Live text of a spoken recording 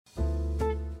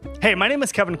Hey, my name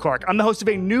is Kevin Clark. I'm the host of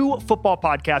a new football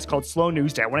podcast called Slow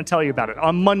News Day. I want to tell you about it.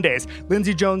 On Mondays,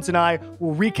 Lindsey Jones and I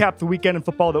will recap the weekend in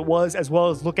football that was, as well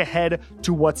as look ahead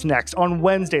to what's next. On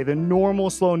Wednesday, the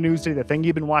normal Slow News Day, the thing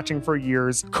you've been watching for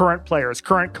years, current players,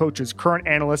 current coaches, current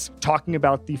analysts talking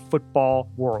about the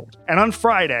football world. And on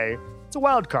Friday, it's a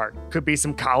wild card. Could be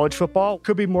some college football,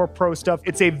 could be more pro stuff.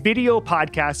 It's a video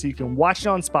podcast, so you can watch it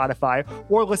on Spotify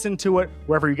or listen to it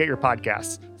wherever you get your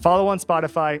podcasts. Follow on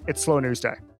Spotify. It's Slow News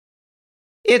Day.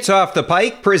 It's Off the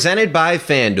Pike, presented by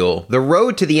FanDuel. The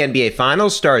road to the NBA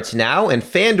Finals starts now, and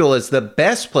FanDuel is the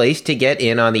best place to get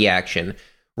in on the action.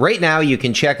 Right now, you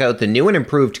can check out the new and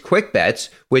improved Quick Bets,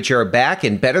 which are back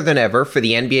and better than ever for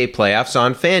the NBA playoffs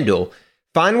on FanDuel.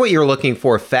 Find what you're looking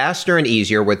for faster and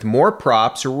easier with more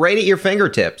props right at your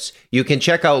fingertips. You can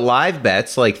check out live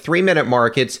bets like 3-minute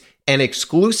markets and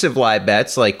exclusive live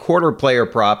bets like quarter player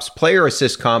props, player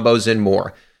assist combos, and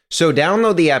more. So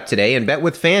download the app today and bet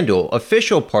with FanDuel,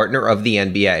 official partner of the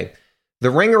NBA. The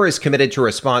Ringer is committed to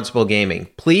responsible gaming.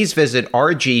 Please visit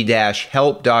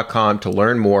rg-help.com to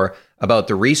learn more about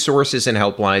the resources and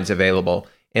helplines available,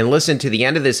 and listen to the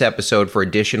end of this episode for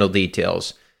additional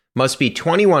details. Must be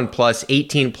 21 plus,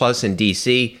 18 plus in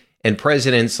DC, and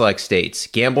present in select states.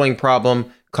 Gambling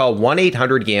problem? Call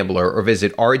 1-800-GAMBLER or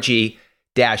visit rg-help.com.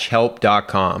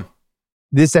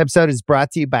 This episode is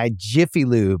brought to you by Jiffy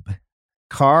Lube.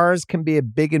 Cars can be a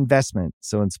big investment,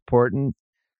 so it's important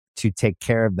to take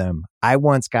care of them. I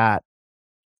once got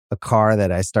a car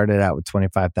that I started out with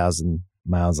 25,000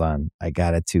 miles on. I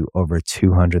got it to over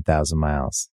 200,000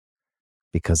 miles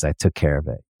because I took care of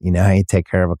it. You know how you take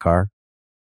care of a car?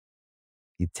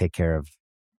 You take care of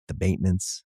the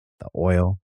maintenance, the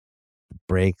oil, the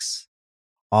brakes,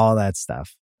 all that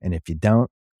stuff. And if you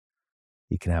don't,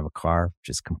 you can have a car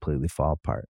just completely fall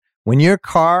apart. When your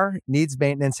car needs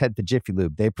maintenance, head to Jiffy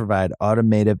Lube. They provide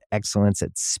automotive excellence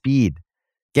at speed.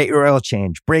 Get your oil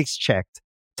change, brakes checked,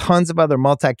 tons of other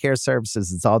multi-care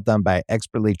services. It's all done by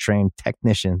expertly trained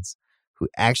technicians who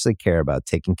actually care about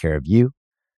taking care of you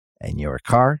and your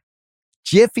car.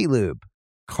 Jiffy Lube,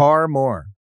 car more.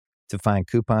 To find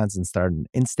coupons and start an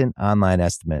instant online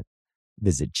estimate,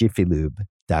 visit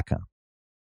jiffylube.com.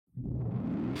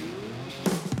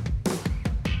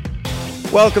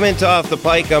 Welcome into Off the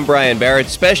Pike. I'm Brian Barrett.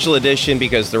 Special edition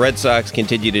because the Red Sox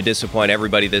continue to disappoint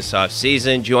everybody this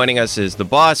offseason. Joining us is the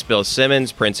boss, Bill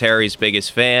Simmons, Prince Harry's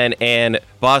biggest fan, and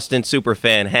Boston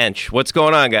superfan Hench. What's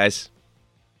going on, guys?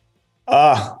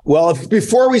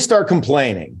 Before we start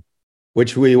complaining,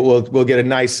 which we'll get a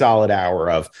nice solid hour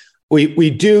of, we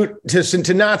do,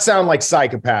 to not sound like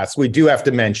psychopaths, we do have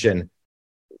to mention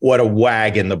what a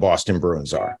wagon the Boston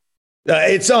Bruins are.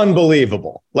 It's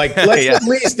unbelievable. Like, let's at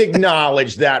least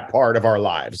acknowledge that part of our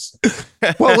lives.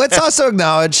 Well, let's also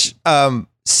acknowledge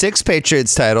 6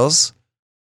 Patriots titles,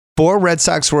 4 Red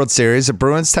Sox World Series, a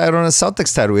Bruins title, and a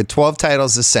Celtics title. We had 12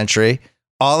 titles this century.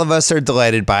 All of us are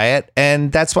delighted by it,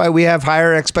 and that's why we have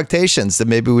higher expectations than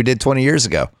maybe we did 20 years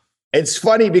ago. It's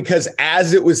funny because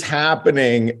as it was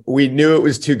happening, we knew it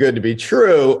was too good to be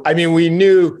true. I mean, we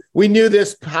knew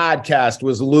this podcast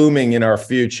was looming in our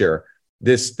future.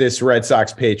 This Red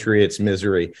Sox Patriots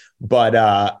misery,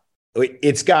 but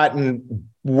it's gotten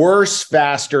worse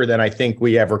faster than I think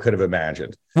we ever could have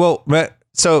imagined. Well,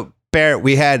 so Barrett,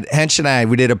 we had Hench and I,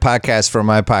 we did a podcast for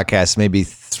my podcast maybe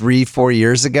 3-4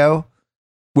 years ago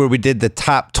where we did the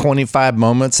top 25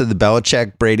 moments of the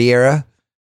Belichick Brady era.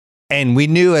 And we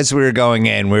knew as we were going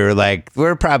in, we were like,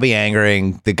 we're probably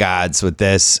angering the gods with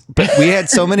this. But we had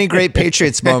so many great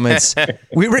Patriots moments.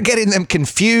 We were getting them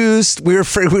confused. We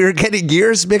were getting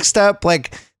years mixed up.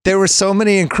 Like, there were so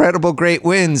many incredible great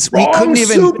wins. We couldn't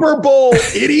even Super Bowl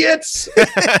idiots. We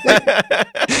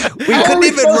couldn't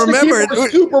even remember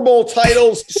Super Bowl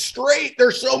titles straight.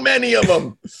 There's so many of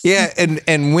them. Yeah,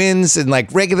 and wins and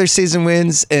like regular season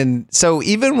wins. And so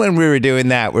even when we were doing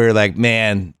that, we were like,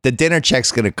 man, the dinner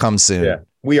check's gonna come soon. Yeah,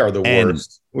 we are the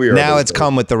worst. Now it's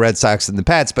come with the Red Sox and the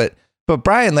Pats. But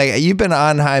Brian, like, you've been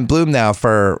on Chaim Bloom now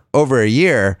for over a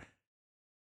year.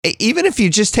 Even if you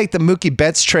just take the Mookie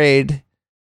Betts trade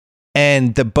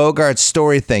and the Bogart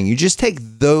story thing, you just take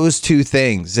those 2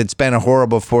 things. It's been a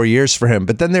horrible 4 years for him.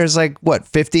 But then there's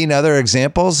 15 other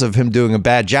examples of him doing a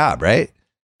bad job, right?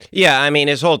 Yeah, I mean,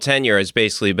 his whole tenure has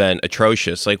basically been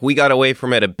atrocious. Like, we got away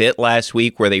from it a bit last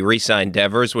week where they re-signed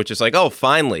Devers, which is like, oh,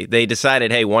 finally, they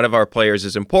decided, hey, one of our players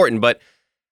is important. But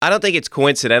I don't think it's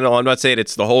coincidental. I'm not saying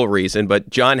it's the whole reason,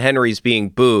 but John Henry's being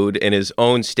booed in his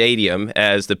own stadium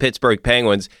as the Pittsburgh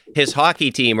Penguins, his hockey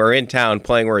team, are in town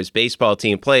playing where his baseball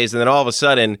team plays. And then all of a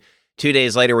sudden, 2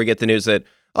 days later, we get the news that,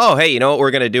 oh, hey, you know what we're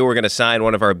going to do? We're going to sign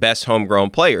one of our best homegrown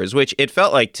players, which it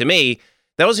felt like to me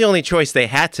that was the only choice they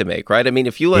had to make, right? I mean,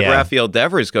 if you let Rafael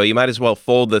Devers go, you might as well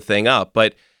fold the thing up.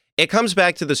 But it comes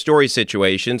back to the Story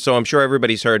situation, so I'm sure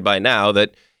everybody's heard by now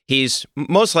that he's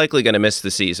most likely going to miss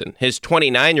the season. His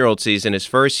 29-year-old season, his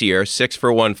first year, 6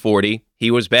 for 140,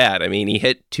 he was bad. I mean, he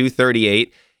hit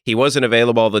 238. He wasn't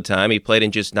available all the time. He played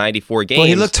in just 94 games. Well,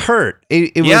 he looked hurt.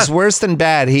 It was worse than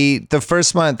bad. The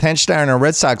first month, Hench and I on a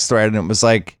Red Sox thread, and it was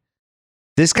like,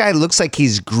 this guy looks like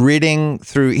he's gritting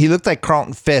through. He looked like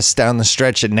Carlton Fisk down the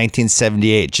stretch in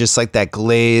 1978, just like that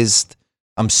glazed,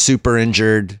 I'm super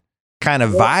injured kind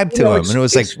of vibe to him. And it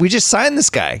was like, we just signed this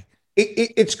guy.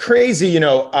 It's crazy,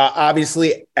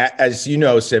 obviously, as you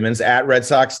know, Simmons, at Red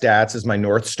Sox Stats is my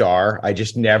North Star. I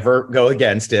just never go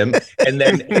against him. And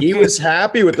then he was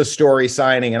happy with the Story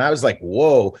signing. And I was like,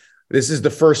 whoa, this is the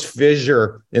first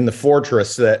fissure in the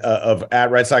fortress of at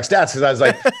Red Sox Stats. Because I was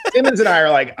like, Simmons and I are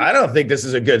like, I don't think this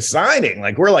is a good signing.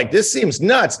 Like, we're like, this seems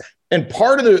nuts. And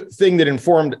part of the thing that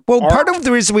informed. Well, part of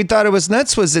the reason we thought it was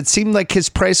nuts was it seemed like his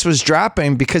price was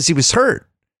dropping because he was hurt.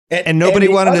 And nobody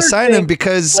wanted to sign him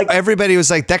because everybody was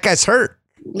like, that guy's hurt.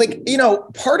 Like,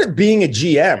 part of being a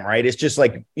GM, right? It's just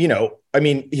like,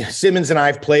 Simmons and I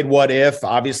have played What If.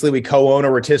 Obviously, we co-own a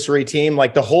rotisserie team.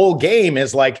 Like, the whole game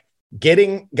is like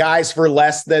getting guys for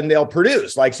less than they'll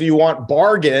produce. Like, so you want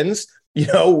bargains.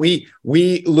 We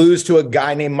lose to a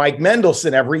guy named Mike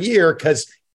Mendelson every year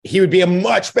because he would be a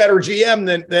much better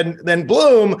GM than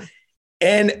Bloom.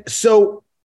 And so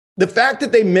the fact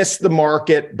that they missed the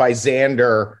market by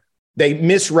Xander, they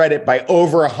misread it by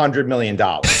over $100 million.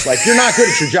 Like, you're not good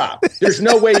at your job. There's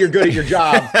no way you're good at your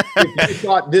job if you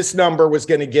thought this number was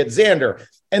going to get Xander.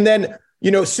 And then,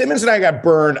 Simmons and I got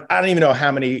burned. I don't even know how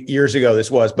many years ago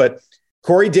this was, but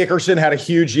Corey Dickerson had a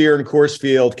huge year in Coors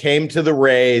Field, came to the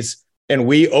Rays, and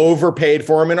we overpaid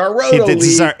for him in our roto league. This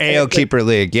is our AL keeper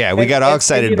league. Yeah, we got all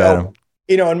excited about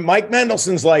him. And Mike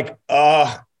Mendelson's like,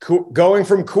 going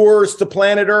from Coors to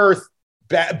planet Earth,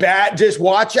 bad, just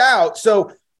watch out.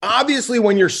 So obviously,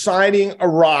 when you're signing a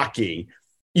Rocky,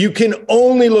 you can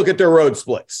only look at their road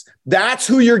splits. That's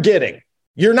who you're getting.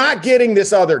 You're not getting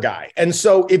this other guy. And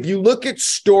so if you look at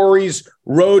Story's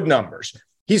road numbers,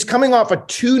 he's coming off a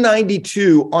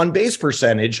 292 on base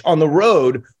percentage on the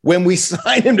road when we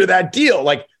signed him to that deal.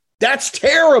 Like, that's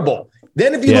terrible.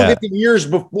 Then if you look at the years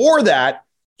before that,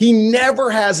 he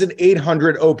never has an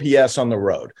 800 OPS on the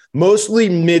road, mostly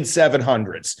mid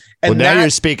 700s. And now you're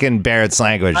speaking Barrett's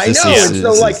language. I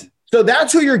know. So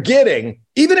that's who you're getting.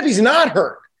 Even if he's not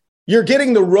hurt, you're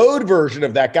getting the road version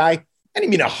of that guy. And I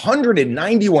mean,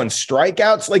 191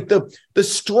 strikeouts. Like, the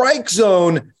strike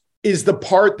zone is the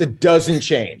part that doesn't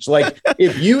change. Like,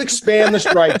 if you expand the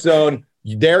strike zone,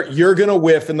 you're going to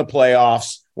whiff in the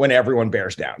playoffs when everyone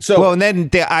bears down. So, well, and then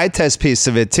the eye test piece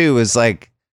of it too was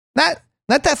like,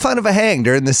 not that fun of a hang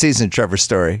during the season, Trevor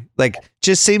Story. Like,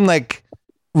 just seemed like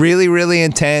really, really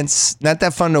intense. Not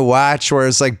that fun to watch.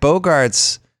 Whereas like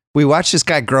Bogarts, we watched this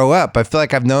guy grow up. I feel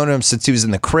like I've known him since he was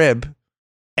in the crib,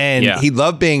 and he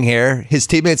loved being here. His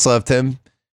teammates loved him.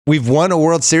 We've won a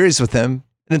World Series with him,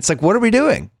 and it's like, what are we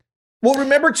doing? Well,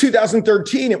 remember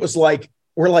 2013? It was like,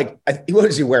 we're like, what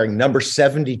is he wearing? Number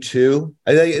 72?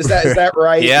 Is that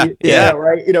right? Yeah.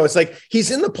 Right. It's like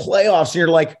he's in the playoffs, and you're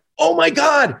like, oh my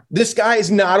God, this guy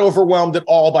is not overwhelmed at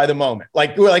all by the moment.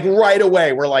 Like, we're like right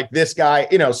away, we're like, this guy,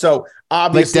 so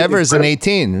obviously. Like Devers in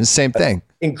 18, the same thing.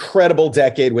 Incredible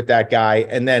decade with that guy.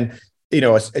 And then,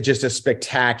 just a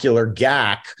spectacular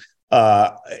GAC,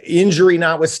 injury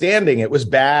notwithstanding. It was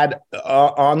bad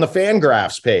on the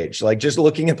Fangraphs page, like just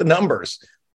looking at the numbers.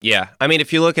 Yeah. I mean,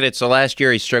 if you look at it, so last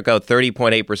year he struck out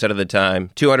 30.8% of the time,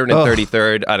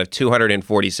 233rd out of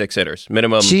 246 hitters,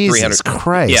 minimum Jesus 300.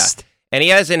 Christ. Yeah. And he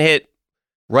hasn't hit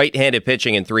right-handed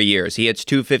pitching in 3 years. He hits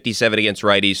 257 against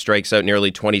righties, strikes out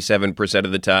nearly 27%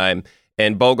 of the time.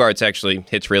 And Bogarts actually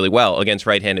hits really well against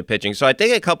right-handed pitching. So I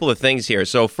think a couple of things here.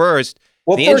 So first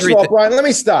of all, Brian, let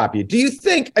me stop you. Do you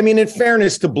think, in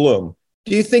fairness to Bloom,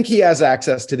 do you think he has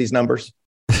access to these numbers?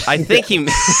 I think he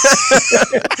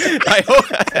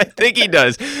I think he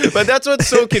does. But that's what's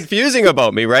so confusing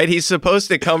about me, right? He's supposed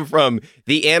to come from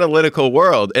the analytical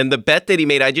world, and the bet that he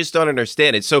made, I just don't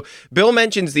understand it. So Bill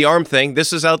mentions the arm thing.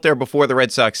 This was out there before the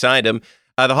Red Sox signed him.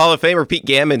 The Hall of Famer Pete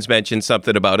Gammons mentioned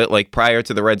something about it, like prior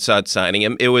to the Red Sox signing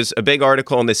him. It was a big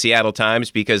article in the Seattle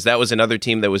Times because that was another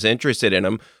team that was interested in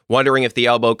him, wondering if the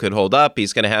elbow could hold up.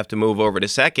 He's going to have to move over to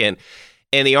second.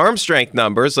 And the arm strength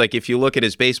numbers, like if you look at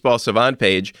his Baseball Savant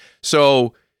page,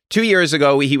 so 2 years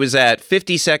ago, he was at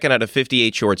 52nd out of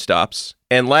 58 shortstops.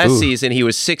 And last season, he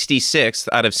was 66th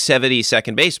out of 70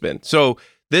 second basemen. So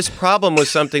this problem was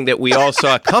something that we all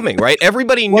saw coming, right?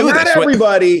 Everybody knew not this.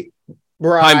 Everybody.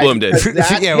 Right. Heimblum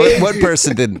did. Yeah, what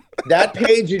person didn't? That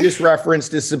page you just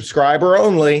referenced is subscriber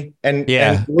only, and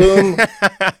Bloom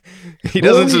he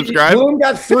doesn't subscribe. Bloom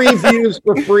got 3 views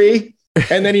for free,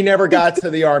 and then he never got to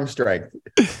the arm strength.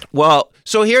 Well,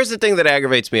 so here's the thing that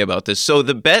aggravates me about this. So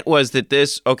the bet was that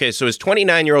so his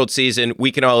 29-year-old season,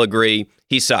 we can all agree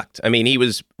he sucked. I mean, he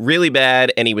was really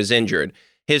bad and he was injured.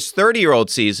 His 30-year-old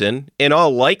season, in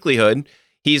all likelihood,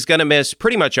 he's going to miss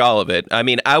pretty much all of it. I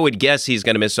mean, I would guess he's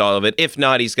going to miss all of it. If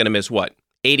not, he's going to miss what?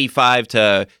 85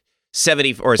 to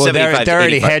 70 or 75 they're to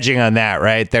already 85. hedging on that,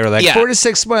 right? They were like 4 to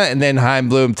 6 months, and then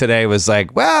Heimblum today was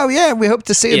like, "Wow, yeah, we hope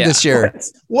to see him this year."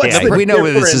 We know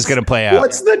where this is going to play out.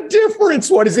 What's the difference?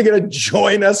 What is he going to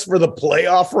join us for the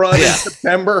playoff run in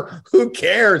September? Who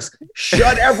cares?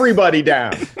 Shut everybody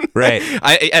down. Right.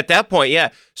 At that point, yeah.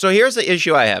 So here's the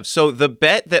issue I have. So the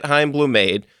bet that Heimblum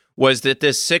made was that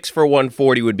this 6 for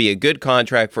 140 would be a good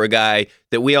contract for a guy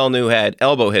that we all knew had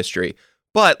elbow history.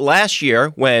 But last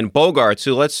year, when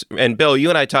Bogaerts, and Bill, you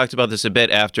and I talked about this a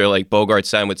bit after like Bogaerts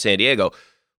signed with San Diego.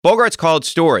 Bogaerts called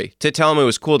Story to tell him it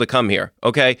was cool to come here.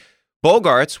 Okay.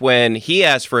 Bogaerts, when he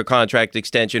asked for a contract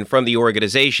extension from the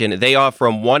organization, they offer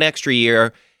him 1 extra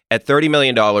year at $30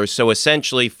 million. So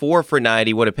essentially 4 for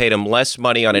 90 would have paid him less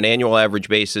money on an annual average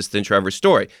basis than Trevor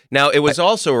Story. Now, it was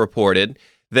also reported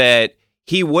that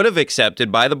he would have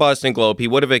accepted by the Boston Globe. He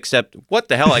would have accepted. What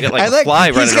the hell? I got like a fly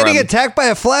running around. He's getting attacked by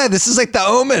a fly. This is like The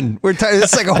Omen.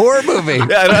 It's like a horror movie.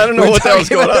 Yeah, I don't know what the hell's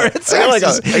going on. I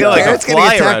got like a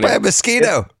fly around by a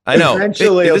mosquito. I know.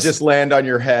 Eventually, it'll just land on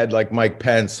your head like Mike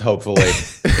Pence, hopefully.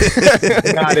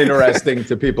 Not interesting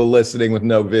to people listening with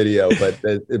no video, but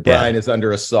Brian is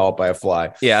under assault by a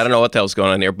fly. Yeah, I don't know what the hell's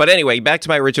going on here. But anyway, back to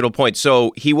my original point.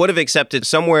 So he would have accepted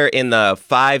somewhere in the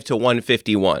 5 to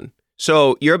 151.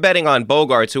 So you're betting on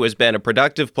Bogaerts, who has been a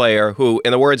productive player who, in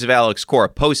the words of Alex Cora,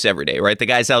 posts every day, right? The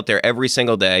guy's out there every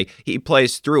single day. He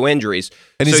plays through injuries.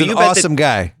 And he's an awesome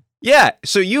guy. Yeah.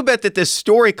 So you bet that this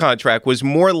Story contract was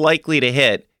more likely to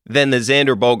hit than the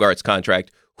Xander Bogaerts contract.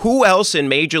 Who else in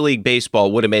Major League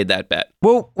Baseball would have made that bet?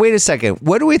 Well, wait a second.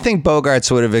 What do we think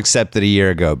Bogaerts would have accepted a year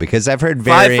ago? Because I've heard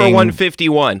varying... 5 for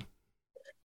 151.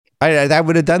 I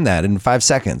would have done that in 5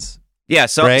 seconds. Yeah,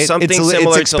 right? Something it's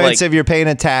similar expensive. to like, you're paying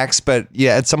a tax, but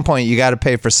yeah, at some point you got to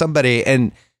pay for somebody.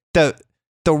 And the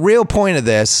real point of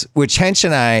this, which Hench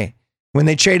and I, when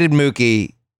they traded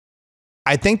Mookie,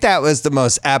 I think that was the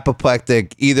most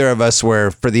apoplectic either of us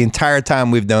were for the entire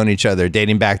time we've known each other,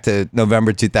 dating back to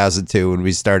November 2002 when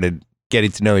we started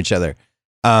getting to know each other.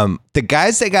 The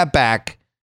guys they got back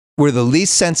were the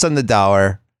least cents on the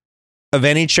dollar of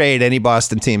any trade any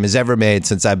Boston team has ever made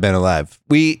since I've been alive.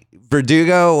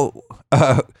 Verdugo,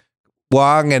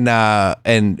 Wong,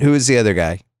 and who is the other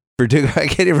guy? Verdugo, I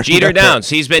can't even remember. Jeter Downs,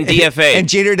 he's been DFA'd. And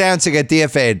Jeter Downs who got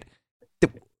DFA'd.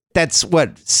 That's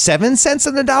what, 7 cents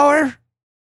on the dollar?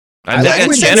 I think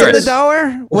that's generous. On the dollar?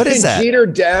 What is that? Jeter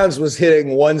Downs was hitting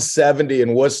 170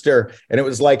 in Worcester, and it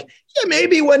was like, yeah,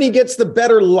 maybe when he gets the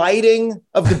better lighting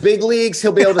of the big leagues,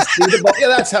 he'll be able to see the ball. Yeah,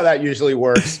 that's how that usually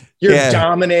works. You're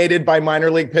dominated by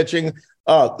minor league pitching.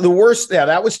 The worst,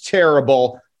 that was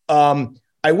terrible.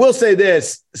 I will say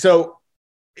this. So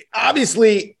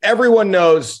obviously everyone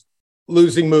knows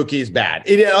losing Mookie is bad.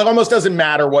 It almost doesn't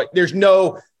matter what, there's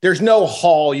no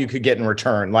haul you could get in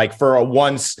return, like for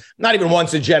not even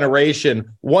once a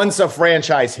generation, once a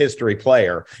franchise history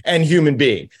player and human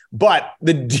being. But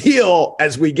the deal,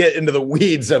 as we get into the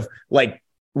weeds of like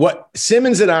what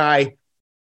Simmons and I,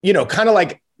 kind of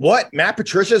like, what, Matt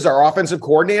Patricia's our offensive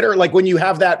coordinator? Like when you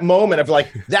have that moment of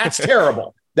like, that's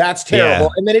terrible. That's terrible.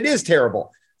 Yeah. And then it is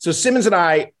terrible. So Simmons and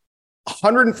I,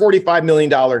 $145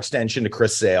 million extension to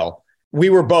Chris Sale. We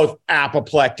were both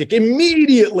apoplectic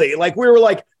immediately. Like we were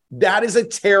like, that is a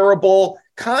terrible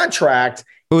contract.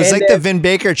 It was like the Vin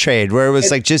Baker trade where it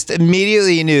was like just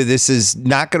immediately you knew this is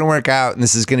not going to work out and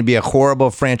this is going to be a horrible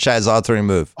franchise altering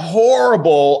move.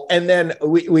 Horrible. And then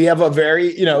we have a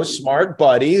very, smart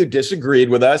buddy who disagreed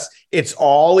with us. It's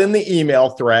all in the email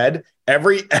thread.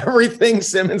 Everything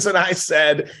Simmons and I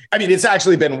said, I mean, it's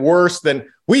actually been worse than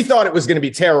we thought it was going to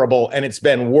be terrible, and it's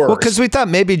been worse. Well, because we thought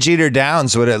maybe Jeter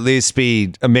Downs would at least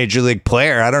be a major league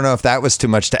player. I don't know if that was too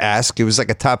much to ask. He was like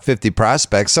a top 50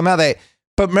 prospect. Somehow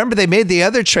but remember they made the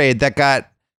other trade that got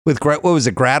with, what was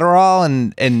it, Gratterall,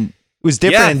 and it was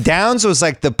different. Yeah. And Downs was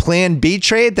like the plan B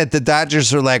trade that the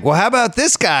Dodgers were like, well, how about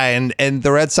this guy? And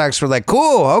the Red Sox were like,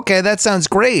 cool, okay, that sounds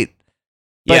great.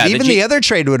 But even the other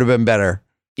trade would have been better.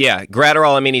 Yeah,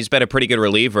 Gratterall, I mean, he's been a pretty good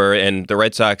reliever, and the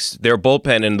Red Sox, their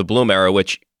bullpen in the Bloom era,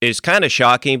 which is kind of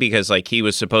shocking because, like, he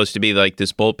was supposed to be, like,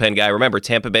 this bullpen guy. Remember,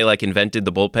 Tampa Bay, like, invented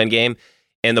the bullpen game.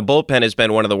 And the bullpen has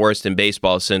been one of the worst in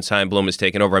baseball since Chaim Bloom has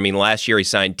taken over. I mean, last year he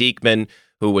signed Diekman,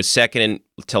 who was second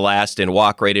to last in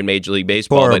walk rate in Major League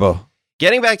Baseball. Horrible. But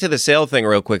getting back to the Sale thing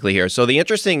real quickly here. So the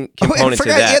interesting component to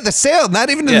that. Yeah, the Sale, not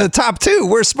even in the top two.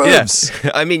 Worst moves.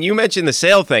 Yeah. I mean, you mentioned the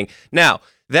Sale thing. Now,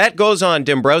 that goes on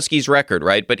Dombrowski's record,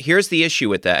 right? But here's the issue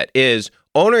with that is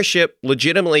ownership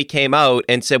legitimately came out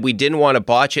and said we didn't want to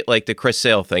botch it like the Chris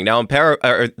Sale thing. Now,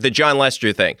 the John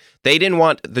Lester thing. They didn't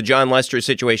want the John Lester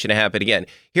situation to happen again.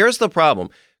 Here's the problem.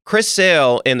 Chris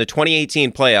Sale in the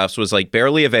 2018 playoffs was like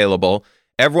barely available.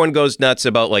 Everyone goes nuts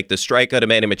about like the strikeout of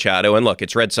Manny Machado. And look,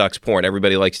 it's Red Sox porn.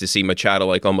 Everybody likes to see Machado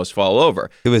like almost fall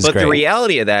over. It was But great. the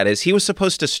reality of that is he was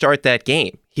supposed to start that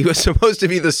game. He was supposed to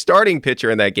be the starting pitcher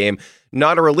in that game,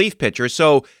 not a relief pitcher.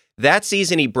 So that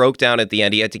season, he broke down at the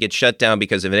end. He had to get shut down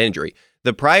because of an injury.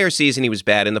 The prior season, he was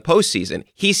bad in the postseason.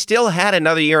 He still had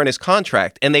another year in his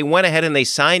contract, and they went ahead and they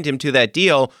signed him to that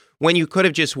deal when you could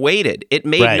have just waited. It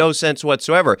made no sense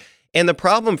whatsoever. And the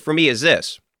problem for me is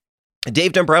this.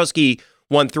 Dave Dombrowski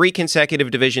won 3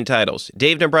 consecutive division titles.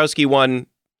 Dave Dombrowski won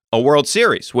a World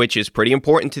Series, which is pretty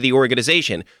important to the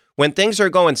organization. When things are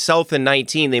going south in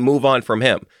 19, they move on from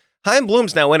him. Chaim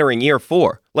Bloom's now entering year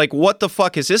 4. Like, what the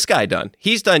fuck has this guy done?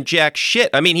 He's done jack shit.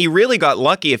 I mean, he really got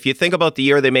lucky. If you think about the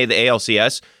year they made the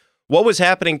ALCS, what was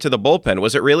happening to the bullpen?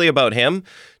 Was it really about him?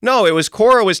 No, it was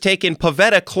Cora was taking.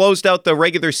 Pavetta closed out the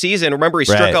regular season. Remember, he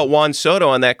struck out Juan Soto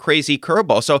on that crazy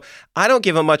curveball. So I don't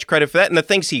give him much credit for that. And the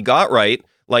things he got right,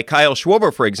 like Kyle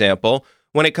Schwarber, for example,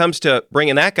 when it comes to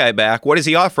bringing that guy back, what does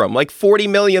he offer him? Like $40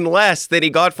 million less than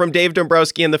he got from Dave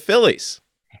Dombrowski and the Phillies.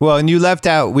 Well, and you left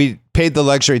out, we paid the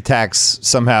luxury tax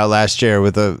somehow last year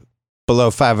with a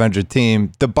below 500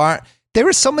 team. There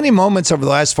were so many moments over the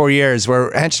last 4 years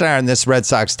where Hench and I are in this Red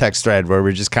Sox text thread where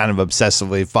we just kind of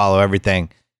obsessively follow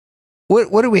everything.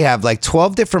 What do we have? Like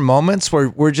 12 different moments where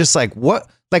we're just like, what?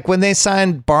 Like when they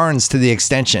signed Barnes to the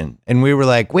extension and we were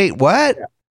like, wait, what?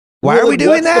 Why are we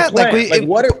doing that?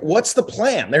 What's the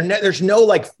plan? There's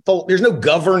no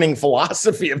governing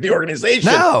philosophy of the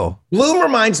organization. No. Bloom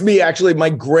reminds me actually, my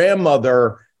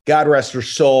grandmother, God rest her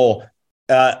soul,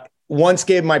 once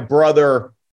gave my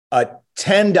brother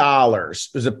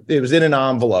 $10. It was in an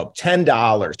envelope,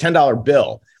 $10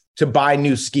 bill to buy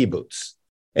new ski boots.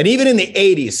 And even in the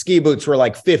 80s, ski boots were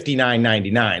like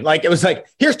 $59.99. Like it was like,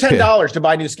 here's $10 to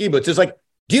buy new ski boots. It's like,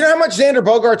 do you know how much Xander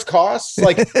Bogaerts costs?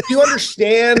 Like, do you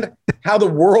understand how the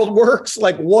world works?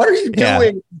 Like, what are you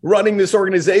doing running this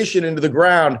organization into the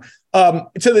ground?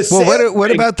 What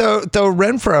about the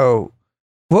Renfroe?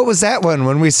 What was that one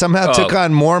when we somehow took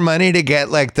on more money to get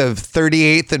like the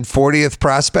 38th and 40th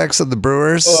prospects of the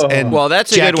Brewers? And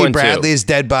that's a Jackie good one Bradley's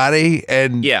dead body.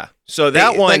 And so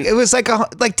that one, it was like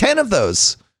 10 of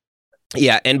those.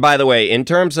 Yeah, and by the way, in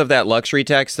terms of that luxury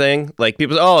tax thing, like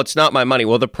people say, it's not my money.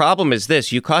 Well, the problem is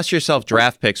this. You cost yourself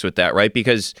draft picks with that, right?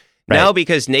 Because now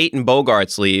because Nate and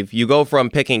Bogarts leave, you go from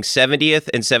picking 70th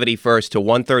and 71st to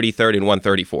 133rd and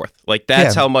 134th. Like,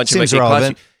 that's how much of it costs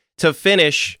you to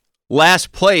finish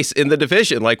last place in the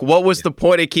division. Like, what was the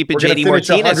point of keeping JD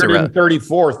Martinez around?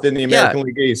 134th in the American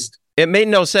League East. It made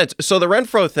no sense. So the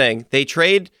Renfroe thing, they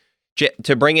trade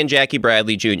to bring in Jackie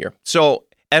Bradley Jr. So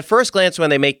at first glance, when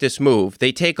they make this move,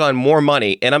 they take on more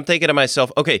money. And I'm thinking to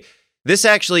myself, okay, this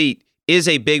actually is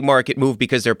a big market move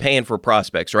because they're paying for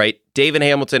prospects, right? David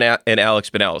Hamilton and Alex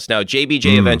Benelis. Now,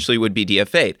 JBJ eventually would be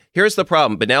DFA'd. Here's the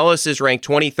problem. Benelis is ranked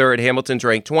 23rd. Hamilton's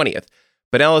ranked 20th.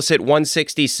 Benelis hit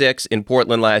 166 in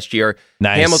Portland last year.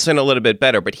 Nice. Hamilton a little bit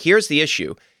better. But here's the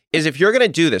issue, is if you're going to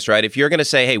do this, right, if you're going to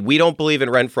say, hey, we don't believe in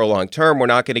Renfroe long-term, we're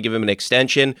not going to give him an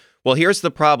extension. Well, here's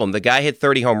the problem. The guy hit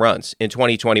 30 home runs in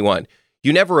 2021.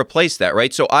 You never replace that,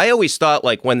 right? So I always thought,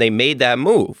 like, when they made that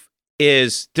move,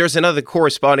 there's another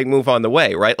corresponding move on the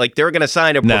way, right? Like, they're going to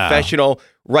sign a professional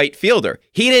right fielder.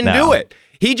 He didn't do it.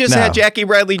 He just had Jackie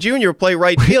Bradley Jr. play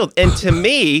right field. And to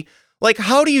me, like,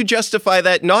 how do you justify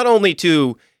that not only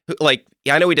to, like,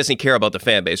 I know he doesn't care about the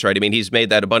fan base, right? I mean, he's made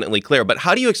that abundantly clear. But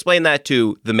how do you explain that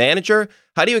to the manager?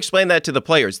 How do you explain that to the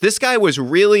players? This guy was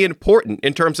really important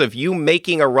in terms of you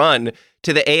making a run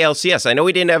to the ALCS. I know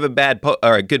he didn't have a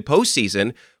good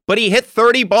postseason, but he hit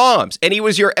 30 bombs, and he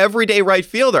was your everyday right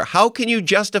fielder. How can you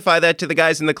justify that to the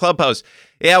guys in the clubhouse?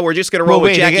 Yeah, we're just going to roll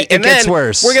with Jackie. It gets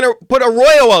worse. We're going to put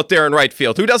Arroyo out there in right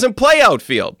field, who doesn't play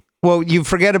outfield. Well, you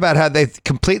forget about how they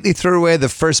completely threw away the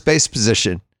first base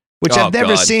position, which I've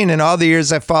never seen in all the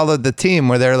years I followed the team,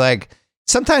 where they're like,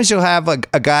 sometimes you'll have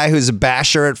a guy who's a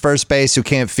basher at first base who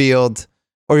can't field,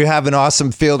 or you have an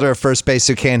awesome fielder at first base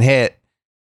who can't hit.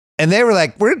 And they were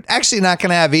like, we're actually not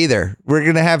going to have either. We're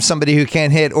going to have somebody who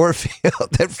can't hit or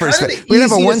field at first base. We're going to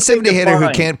have a 170 hitter who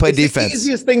can't play defense. The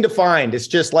easiest thing to find. It's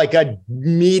just like a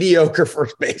mediocre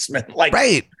first baseman. Like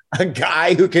a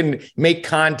guy who can make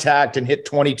contact and hit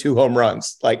 22 home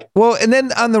runs. Well, and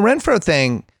then on the Renfroe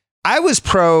thing, I was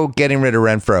pro getting rid of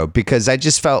Renfroe because I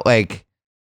just felt like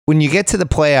when you get to the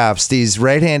playoffs, these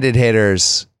right-handed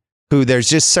hitters who there's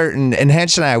just certain, and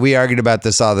Hench and I, we argued about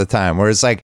this all the time, where it's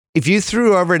like, if you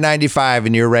threw over 95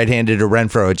 and you're right-handed or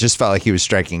Renfroe, it just felt like he was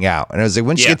striking out. And I was like,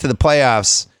 once you get to the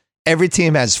playoffs, every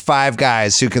team has 5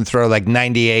 guys who can throw like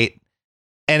 98.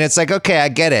 And it's like, okay, I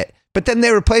get it. But then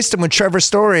they replaced him with Trevor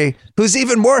Story, who's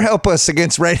even more helpless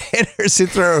against right-handers who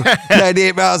throw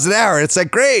 98 miles an hour. It's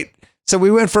like, great. So we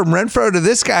went from Renfroe to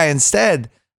this guy instead.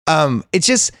 It's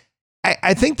just,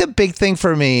 I think the big thing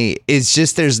for me is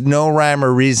just there's no rhyme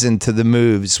or reason to the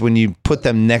moves when you put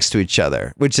them next to each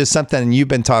other, which is something you've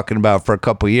been talking about for a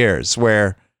couple of years,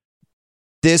 where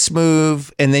this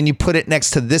move and then you put it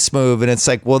next to this move, and it's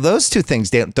like, well, those two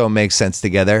things don't make sense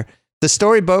together. The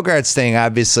Story Bogarts thing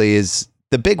obviously is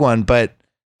the big one, but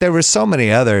there were so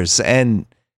many others. And,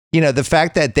 the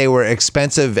fact that they were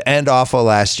expensive and awful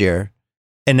last year,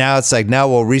 and now it's like, now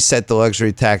we'll reset the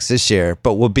luxury tax this year,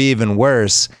 but will be even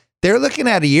worse. They're looking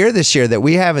at a year this year that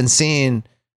we haven't seen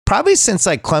probably since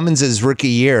like Clemens's rookie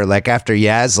year, like after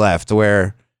Yaz left,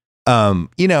 where,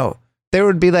 there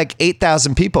would be like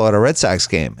 8,000 people at a Red Sox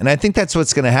game. And I think that's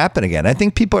what's going to happen again. I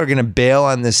think people are going to bail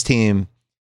on this team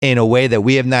in a way that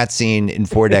we have not seen in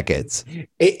 4 decades.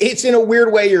 It's in a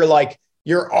weird way.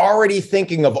 You're already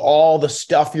thinking of all the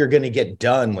stuff you're going to get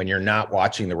done when you're not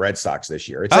watching the Red Sox this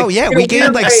year. It's we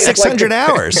gained like 600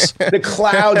 hours. The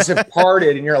clouds have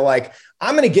parted and you're like,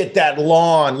 I'm going to get that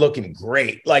lawn looking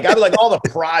great. Like I'm like all the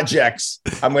projects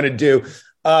I'm going to do.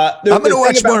 I'm going to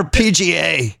watch more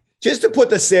PGA. Just to put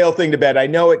the Sale thing to bed. I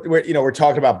know we're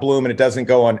talking about Bloom and it doesn't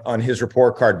go on his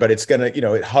report card, but it's going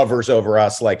to, it hovers over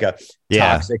us like a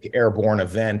toxic airborne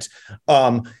event.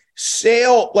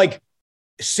 Sale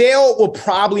will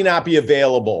probably not be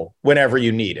available whenever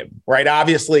you need him, right?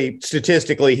 Obviously,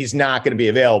 statistically, he's not going to be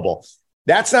available.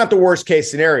 That's not the worst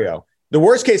case scenario. The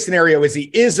worst case scenario is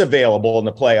he is available in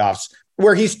the playoffs,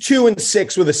 where he's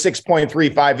 2-6 with a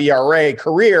 6.35 ERA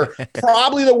career,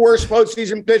 probably the worst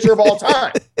postseason pitcher of all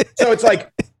time. So it's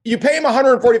like you pay him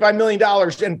 $145 million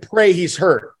and pray he's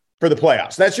hurt for the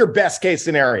playoffs. That's your best case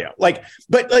scenario.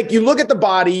 But you look at the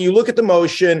body, you look at the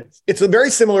motion. It's very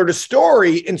similar to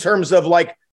Story in terms of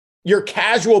like your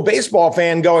casual baseball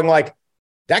fan going like,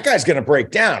 that guy's going to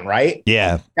break down, right?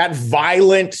 Yeah. That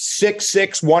violent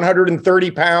 6'6",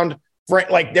 130-pound,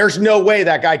 like there's no way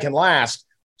that guy can last.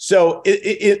 So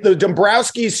the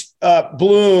Dombrowski's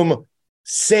Bloom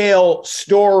Sale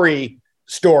stories,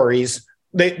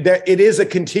 it is a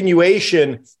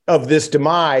continuation of this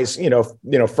demise,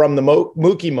 from the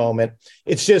Mookie moment.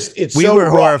 We were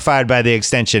horrified by the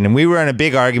extension, and we were in a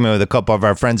big argument with a couple of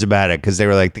our friends about it because they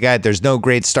were like, there's no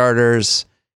great starters.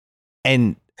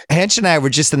 And Hench and I were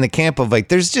just in the camp of like,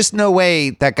 there's just no way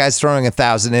that guy's throwing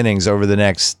 1,000 innings over the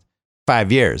next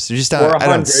 5 years. I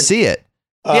don't see it.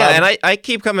 And I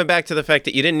keep coming back to the fact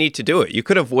that you didn't need to do it. You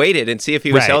could have waited and see if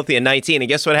he was healthy in 19. And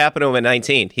guess what happened to him in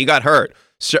 19? He got hurt.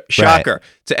 Shocker. Right.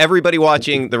 To everybody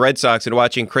watching the Red Sox and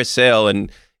watching Chris Sale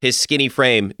and his skinny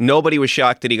frame, nobody was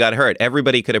shocked that he got hurt.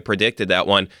 Everybody could have predicted that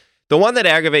one. The one that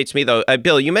aggravates me, though,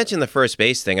 Bill, you mentioned the first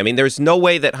base thing. I mean, there's no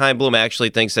way that Chaim Bloom actually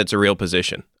thinks that's a real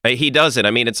position. He doesn't.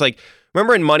 I mean, it's like,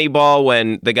 remember in Moneyball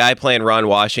when the guy playing Ron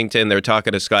Washington, they're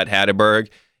talking to Scott Hatterberg,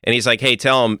 and he's like, hey,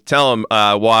 tell him,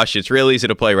 Wash, it's real easy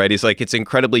to play, right? He's like, it's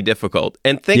incredibly difficult.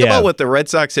 And think about what the Red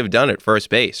Sox have done at first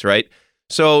base, right?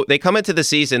 So they come into the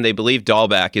season, they believe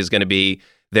Dahlback is going to be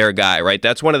their guy, right?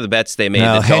 That's one of the bets they made.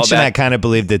 No, Hench and I kind of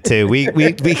believed it too. We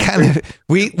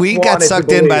got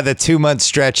sucked in by the 2-month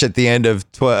stretch at the end of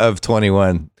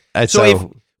 21.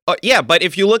 But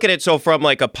if you look at it, so from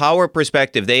like a power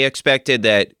perspective, they expected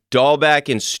that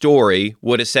Dahlback and Story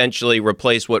would essentially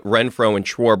replace what Renfroe and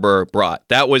Schwarber brought.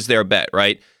 That was their bet,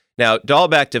 right? Now,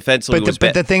 Dahlback defensively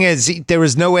but the thing is, there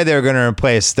was no way they were going to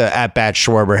replace the at-bats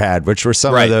Schwarber had, which were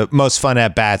some of the most fun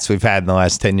at-bats we've had in the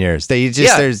last 10 years.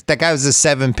 That guy was a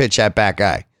 7-pitch at-bat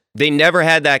guy. They never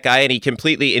had that guy, and he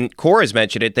completely, and Cora's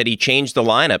mentioned it, that he changed the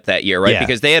lineup that year, right? Yeah.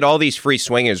 Because they had all these free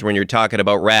swingers when you're talking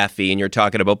about Raffy and you're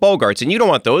talking about Bogarts, and you don't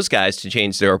want those guys to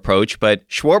change their approach, but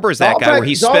Schwarber's that guy where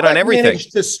he spit on everything.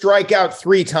 Managed to strike out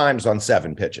 3 times on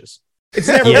 7 pitches. It's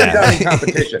never been done in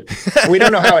competition. We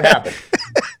don't know how it happened.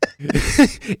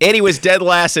 And he was dead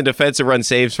last in defensive run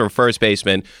saves from first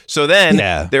baseman. So then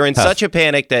they're in such a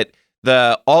panic that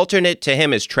the alternate to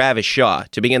him is Travis Shaw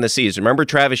to begin the season. Remember,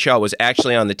 Travis Shaw was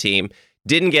actually on the team.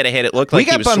 didn't get a hit. It looked like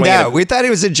we got bummed out. We thought he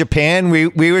was in Japan.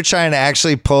 We were trying to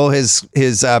actually pull his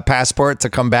passport to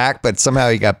come back, but somehow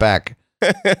he got back.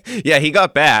 Yeah, he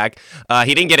got back.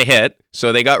 He didn't get a hit,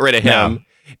 so they got rid of him. No.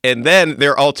 And then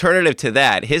their alternative to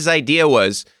that, his idea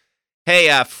was,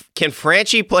 hey, can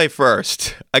Franchi play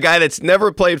first? A guy that's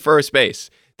never played first base.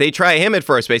 They try him at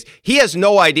first base. He has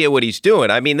no idea what he's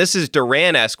doing. I mean, this is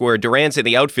Duran-esque, where Duran's in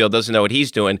the outfield, doesn't know what he's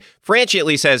doing. Franchi at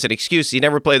least has an excuse. He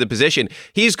never played the position.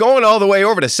 He's going all the way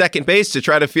over to second base to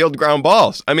try to field ground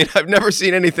balls. I mean, I've never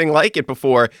seen anything like it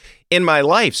before in my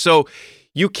life. So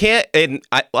you can't, and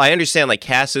I understand, like,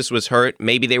 Cassis was hurt.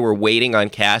 Maybe they were waiting on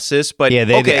Cassis, but yeah,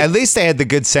 at least they had the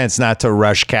good sense not to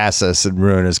rush Cassis and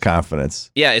ruin his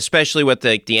confidence. Yeah, especially with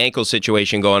the ankle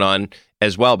situation going on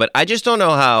as well. But I just don't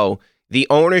know how the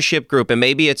ownership group, and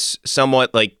maybe it's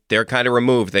somewhat like they're kind of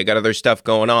removed. They got other stuff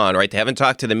going on, right? They haven't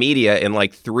talked to the media in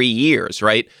like 3 years,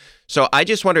 right? So I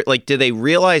just wonder, like, do they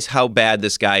realize how bad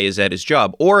this guy is at his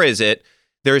job? Or is it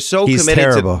they're so committed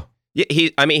terrible.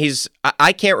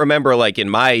 I can't remember, like, in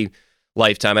my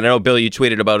lifetime, and I know, Bill, you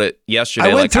tweeted about it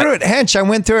yesterday. I went through it, Hench. I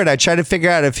went through it. I tried to figure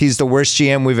out if he's the worst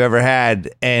GM we've ever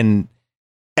had. And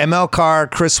ML Carr,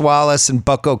 Chris Wallace, and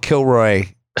Bucko Kilroy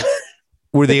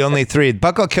were the only three.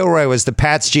 Bucko Kilroy was the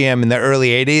Pats GM in the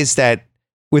early 80s that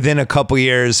within a couple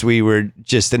years, we were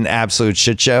just an absolute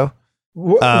shit show.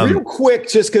 Real quick,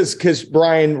 just because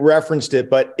Brian referenced it,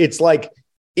 but it's like,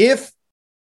 if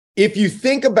you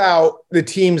think about the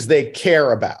teams they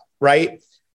care about, right?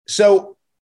 So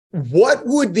what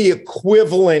would the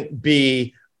equivalent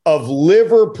be of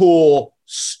Liverpool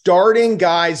starting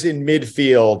guys in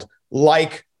midfield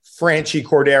like Franchi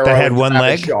Cordero that had one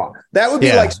leg? Shaw? That would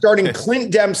be like starting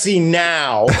Clint Dempsey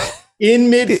now in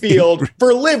midfield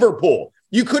for Liverpool.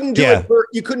 You couldn't do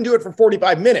it for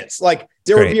 45 minutes. Like,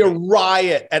 there would be a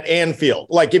riot at Anfield.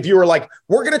 Like, if you were like,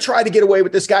 we're going to try to get away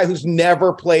with this guy who's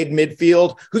never played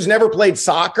midfield, who's never played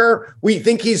soccer. We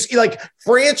think he's like,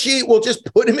 Franchi, we'll just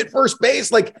put him at first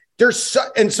base. Like,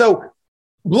 so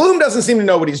Bloom doesn't seem to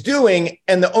know what he's doing,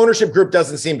 and the ownership group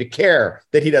doesn't seem to care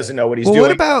that he doesn't know what he's doing.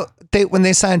 What about when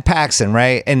they signed Paxton,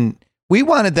 right? And we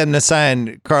wanted them to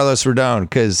sign Carlos Rodon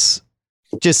because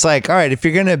just like, all right, if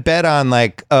you're going to bet on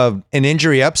like an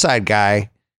injury upside guy,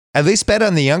 at least bet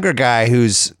on the younger guy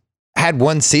who's had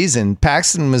one season.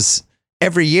 Paxton was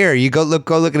every year. You go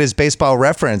look at his Baseball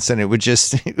Reference, and it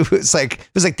was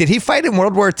like, did he fight in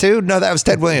World War II? No, that was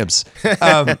Ted Williams.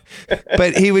 But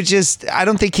he would I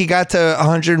don't think he got to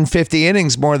 150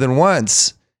 innings more than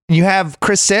once. You have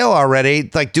Chris Sale already.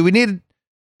 Like, do we need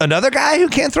another guy who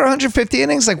can't throw 150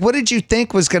 innings? Like, what did you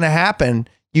think was going to happen?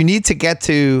 You need to get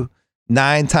to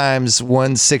 9 times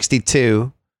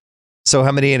 162. So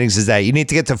how many innings is that? You need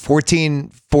to get to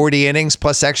 1440 innings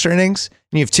plus extra innings.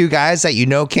 And you have 2 guys that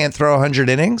can't throw 100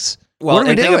 innings. Well, what are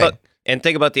we doing?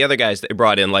 Think about the other guys that they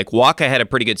brought in. Like, Walker had a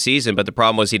pretty good season, but the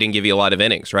problem was he didn't give you a lot of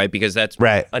innings, right? Because that's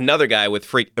another guy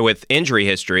with injury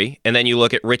history. And then you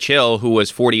look at Rich Hill, who was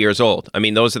 40 years old. I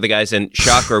mean, those are the guys. And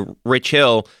shocker, Rich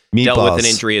Hill dealt with an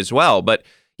injury as well. But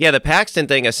yeah, the Paxton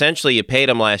thing, essentially, you paid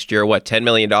him last year, $10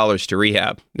 million to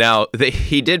rehab. Now,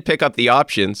 he did pick up the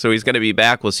option, so he's going to be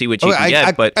back. We'll see what you can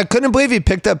get. But I couldn't believe he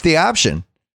picked up the option.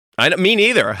 Me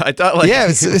neither. I thought,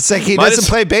 it's like he doesn't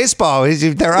play baseball.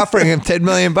 They're offering him $10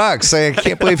 million. So I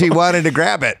can't believe he wanted to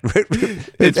grab it,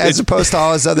 as opposed to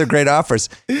all his other great offers.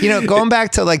 Going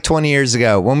back to like 20 years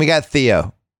ago when we got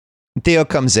Theo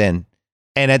comes in.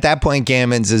 And at that point,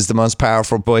 Gammons is the most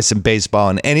powerful voice in baseball,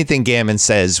 and anything Gammons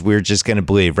says, we're just going to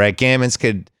believe, right?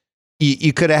 Gammons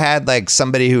you could have had like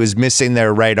somebody who was missing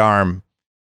their right arm,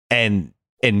 and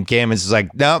Gammons was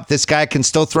like, no, this guy can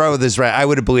still throw with his right. I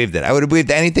would have believed it. I would have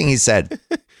believed anything he said.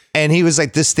 And he was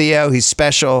like, this Theo, he's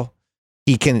special.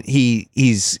 He's going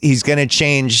to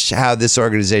change how this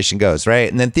organization goes, right?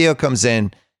 And then Theo comes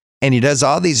in, and he does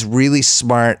all these really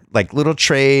smart, like, little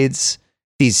trades.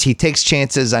 He takes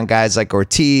chances on guys like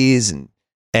Ortiz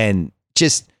and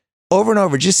just over and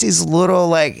over, just these little,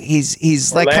 like,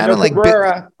 he's like kind of like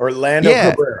Orlando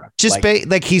Cabrera. Just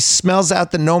like he smells out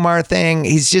the Nomar thing.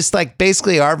 He's just like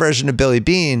basically our version of Billy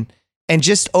Beane, and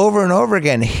just over and over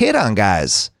again hit on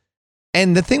guys.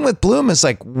 And the thing with Bloom is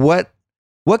like, what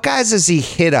guys does he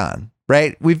hit on?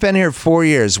 Right? We've been here 4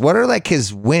 years. What are like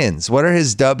his wins? What are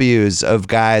his W's of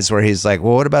guys where he's like,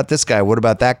 well, what about this guy? What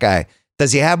about that guy?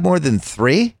 Does he have more than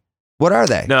 3? What are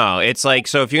they? No, it's like,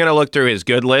 so if you're going to look through his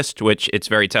good list, which it's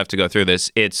very tough to go through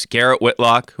this, it's Garrett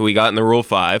Whitlock, who he got in the Rule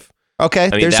 5.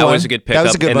 Okay, I mean, that was a good pickup. That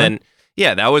was a good one.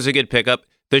 Then, that was a good pickup.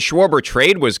 The Schwarber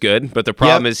trade was good, but the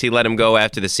problem is he let him go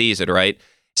after the season, right?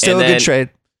 Still a good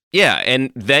trade. Yeah,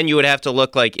 and then you would have to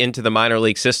look like into the minor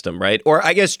league system, right? Or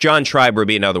I guess John Schreiber would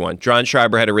be another one. John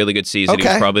Schreiber had a really good season. Okay. He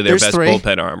was probably their There's best 3.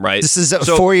 bullpen arm, right? This is a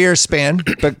 4-year span,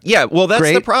 but yeah, well, that's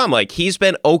great. the problem. Like, he's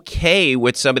been okay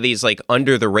with some of these like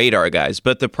under the radar guys,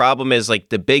 but the problem is like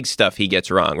the big stuff he gets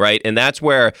wrong, right? And that's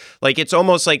where like it's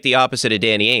almost like the opposite of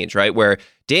Danny Ainge, right? Where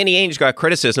Danny Ainge got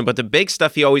criticism, but the big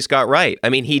stuff he always got right. I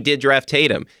mean, he did draft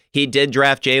Tatum. He did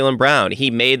draft Jaylen Brown. He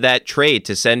made that trade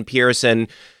to send Pearson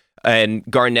and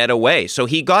Garnett away. So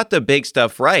he got the big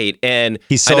stuff right. And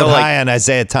he sold high on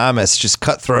Isaiah Thomas, just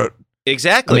cutthroat.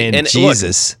 Exactly. I mean, and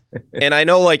Jesus. Look, and I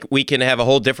know like we can have a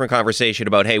whole different conversation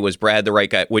about, hey, was Brad the right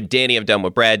guy? Would Danny have done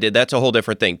what Brad did? That's a whole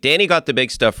different thing. Danny got the big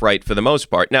stuff right for the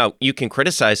most part. Now, you can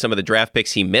criticize some of the draft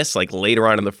picks he missed like later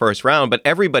on in the first round, but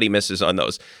everybody misses on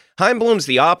those. Heimblum's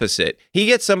the opposite. He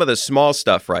gets some of the small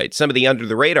stuff right, some of the under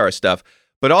the radar stuff,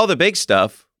 but all the big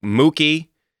stuff, Mookie,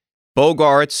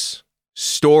 Bogarts,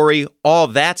 Story, all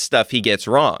that stuff he gets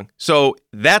wrong. So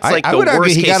that's like the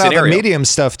worst case scenario. He got all the medium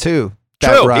stuff too.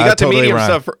 True, he got the medium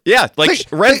stuff. Yeah, like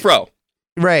Renfroe.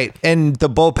 Right, and the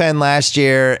bullpen last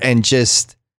year, and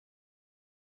just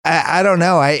I don't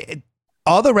know.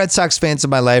 All the Red Sox fans in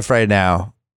my life right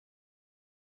now,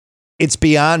 it's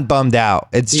beyond bummed out.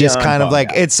 It's just kind of like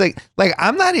it's like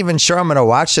I'm not even sure I'm going to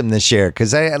watch them this year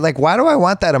because why do I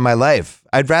want that in my life?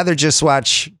 I'd rather just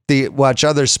watch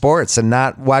other sports and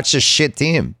not watch a shit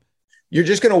team. You're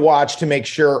just going to watch to make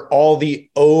sure all the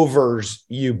overs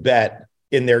you bet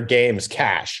in their games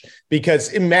cash,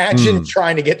 because imagine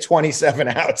trying to get 27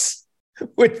 outs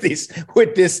with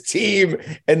this team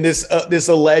and this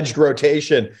alleged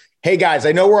rotation. Hey guys,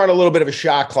 I know we're on a little bit of a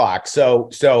shot clock, so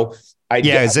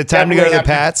is it time to go to the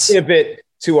Pats? Pivot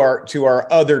to our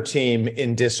other team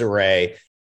in disarray.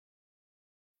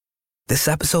 This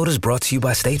episode is brought to you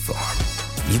by State Farm.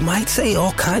 You might say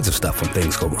all kinds of stuff when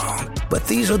things go wrong, but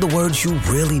these are the words you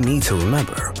really need to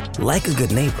remember. Like a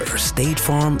good neighbor, State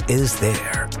Farm is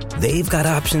there. They've got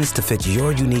options to fit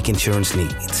your unique insurance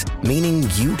needs, meaning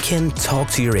you can talk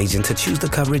to your agent to choose the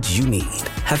coverage you need,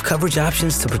 have coverage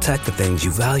options to protect the things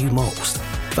you value most,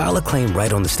 file a claim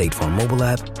right on the State Farm mobile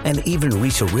app, and even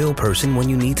reach a real person when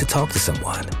you need to talk to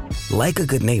someone. Like a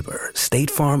good neighbor,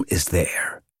 State Farm is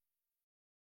there.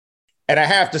 And I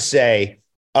have to say,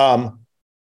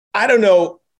 I don't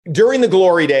know, during the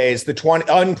glory days, the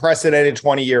unprecedented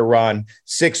 20-year run,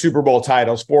 6 Super Bowl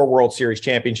titles, 4 World Series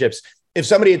championships, if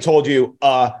somebody had told you,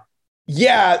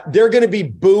 they're going to be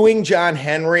booing John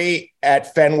Henry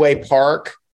at Fenway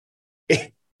Park,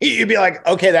 you'd be like,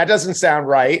 okay, that doesn't sound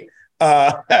right.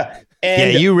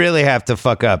 And you really have to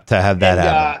fuck up to have that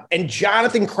happen. And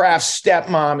Jonathan Kraft's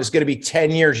stepmom is going to be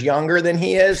 10 years younger than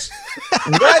he is.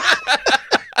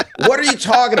 What are you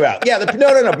talking about? Yeah,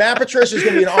 no. Matt Patricia is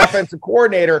going to be an offensive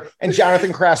coordinator, and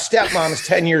Jonathan Kraft's stepmom is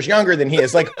 10 years younger than he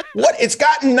is. Like, what? It's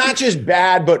gotten not just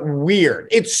bad, but weird.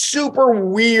 It's super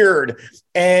weird.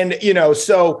 And,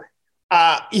 so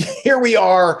here we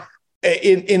are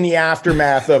in the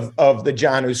aftermath of the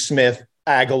Jonnu Smith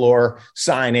Aguilar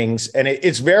signings. And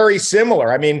it's very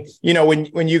similar. I mean,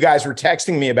 when you guys were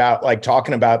texting me about like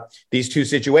talking about these two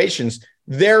situations,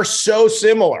 they're so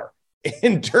similar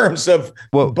in terms of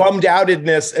bummed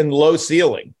outedness and low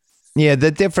ceiling. Yeah.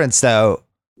 The difference though,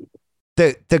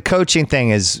 the coaching thing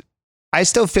is, I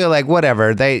still feel like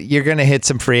whatever you're going to hit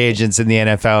some free agents in the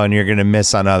NFL and you're going to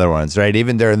miss on other ones, right?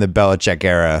 Even during the Belichick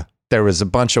era, there was a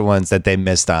bunch of ones that they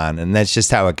missed on, and that's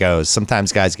just how it goes.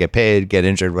 Sometimes guys get paid, get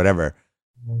injured, whatever.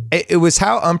 It was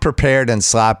how unprepared and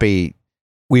sloppy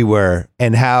we were,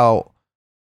 and how,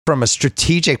 from a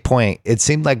strategic point, it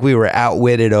seemed like we were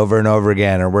outwitted over and over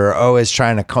again, or we're always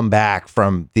trying to come back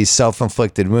from these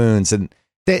self-inflicted wounds. And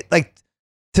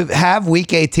to have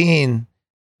Week 18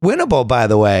 winnable, by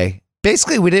the way.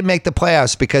 Basically, we didn't make the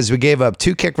playoffs because we gave up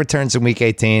 2 kick returns in Week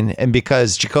 18, and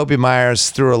because Jacoby Myers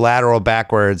threw a lateral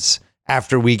backwards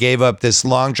after we gave up this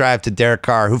long drive to Derek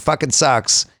Carr, who fucking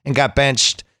sucks, and got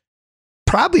benched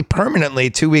probably permanently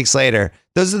 2 weeks later.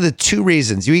 Those are the 2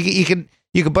 reasons. You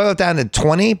could boil it down to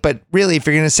 20, but really, if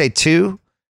you're going to say 2,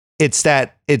 it's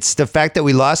the fact that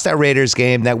we lost that Raiders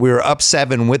game, that we were up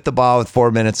 7 with the ball with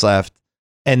 4 minutes left,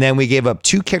 and then we gave up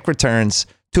 2 kick returns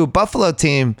to a Buffalo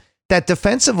team that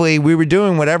defensively we were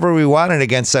doing whatever we wanted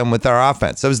against them with our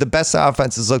offense. It was the best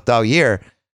offenses looked all year.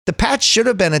 The Pats should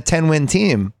have been a 10-win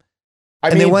team.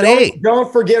 They won 8.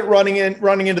 Don't forget running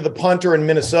into the punter in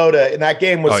Minnesota. And that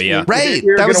game was right.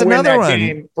 That was another one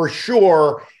game for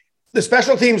sure. The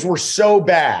special teams were so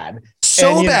bad.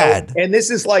 And this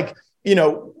is like,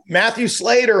 Matthew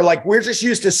Slater, like, we're just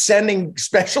used to sending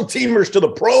special teamers to the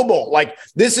Pro Bowl. Like,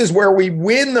 this is where we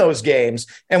win those games.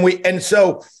 And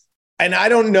so And I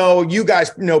don't know, you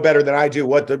guys know better than I do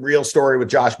what the real story with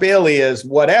Josh Bailey is,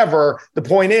 whatever. The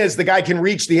point is the guy can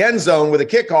reach the end zone with a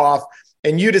kickoff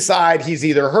and you decide he's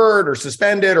either hurt or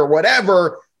suspended or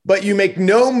whatever, but you make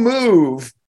no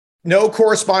move, no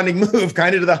corresponding move,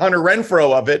 kind of to the Hunter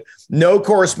Renfrow of it, no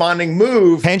corresponding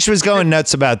move. Hench was going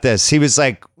nuts about this. He was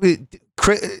like,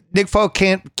 Nick Folk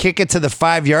can't kick it to the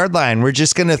 5-yard line. We're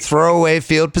just going to throw away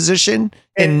field position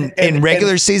in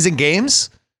regular season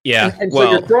games. Yeah. And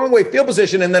so you're throwing away field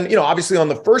position. And then, you know, obviously on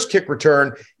the first kick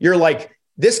return, you're like,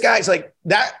 this guy's like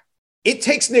that. It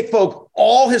takes Nick Folk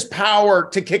all his power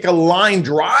to kick a line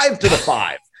drive to the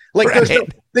 5. Like right.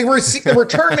 The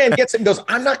return man gets it and goes,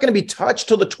 I'm not going to be touched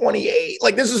till the 28.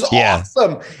 Like, this is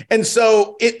awesome. And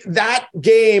so that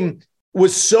game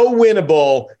was so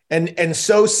winnable and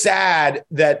so sad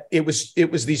that it was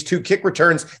these 2 kick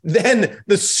returns. Then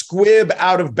the squib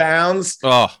out of bounds.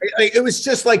 Oh, it was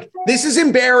just like, this is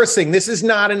embarrassing. This is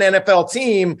not an NFL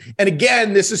team. And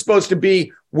again, this is supposed to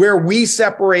be where we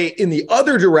separate in the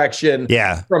other direction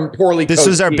from poorly coached This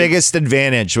was our teams. biggest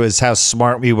advantage, was how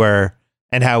smart we were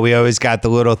and how we always got the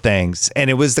little things. And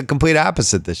it was the complete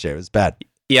opposite this year. It was bad.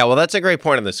 yeah, well, that's a great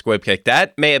point on the squib kick.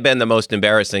 That may have been the most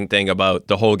embarrassing thing about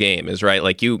the whole game is, right,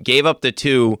 like you gave up the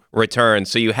 2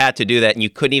 returns, so you had to do that, and you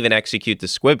couldn't even execute the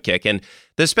squib kick. And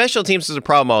the special teams was a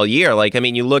problem all year. Like, I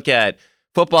mean, you look at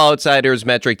Football Outsiders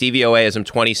metric, DVOA has them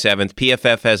 27th,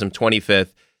 PFF has them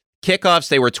 25th. Kickoffs,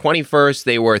 they were 21st.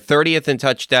 They were 30th in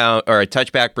touchdown or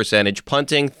touchback percentage.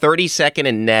 Punting, 32nd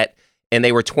in net, and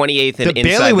they were 28th in inside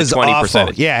Bailey was the 20 awful.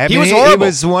 percentage. Yeah, he was horrible. It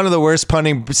was one of the worst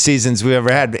punting seasons we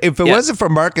ever had. If it wasn't for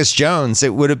Marcus Jones,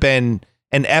 it would have been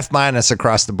an F-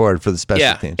 across the board for the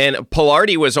special teams. And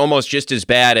Pilardi was almost just as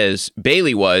bad as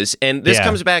Bailey was. And this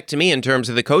comes back to me in terms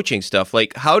of the coaching stuff.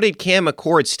 Like, how did Cam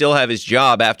McCord still have his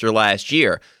job after last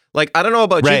year? Like, I don't know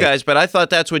about you guys, but I thought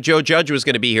that's what Joe Judge was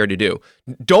going to be here to do.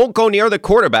 Don't go near the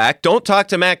quarterback. Don't talk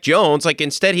to Mac Jones. Like,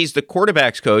 instead, he's the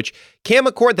quarterback's coach. Cam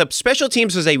McCord, the special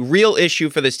teams was a real issue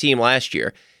for this team last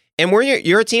year. And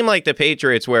you're a team like the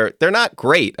Patriots where they're not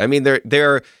great. I mean,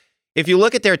 they're if you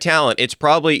look at their talent, it's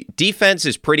probably defense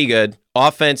is pretty good.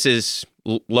 Offense is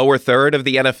lower third of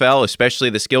the NFL, especially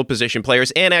the skill position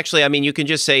players. And actually, I mean, you can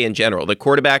just say in general, the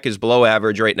quarterback is below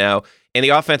average right now, and the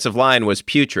offensive line was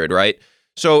putrid, right?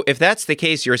 So if that's the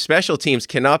case, your special teams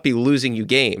cannot be losing you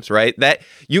games, right? That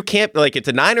you can't, like, if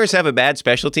the Niners have a bad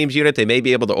special teams unit, they may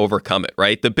be able to overcome it,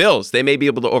 right? The Bills, they may be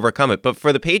able to overcome it. But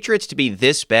for the Patriots to be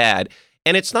this bad,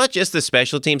 and it's not just the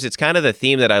special teams, it's kind of the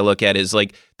theme that I look at is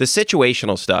like the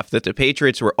situational stuff that the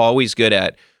Patriots were always good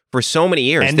at for so many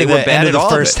years. They were bad at all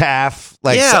of it. First half,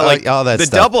 all that the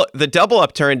stuff. The double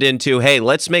up turned into, hey,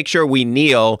 let's make sure we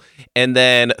kneel and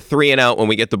then 3 and out when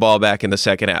we get the ball back in the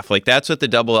second half. Like, that's what the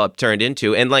double up turned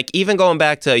into. And like, even going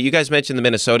back to, you guys mentioned the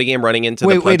Minnesota game running into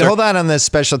the punter. Wait, hold on the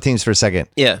special teams for a second.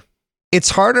 Yeah. It's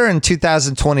harder in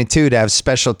 2022 to have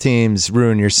special teams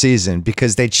ruin your season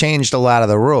because they changed a lot of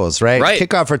the rules, right?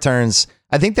 Kickoff returns.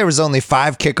 I think there was only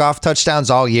 5 kickoff touchdowns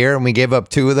all year, and we gave up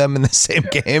 2 of them in the same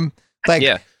game.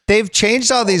 They've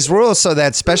changed all these rules so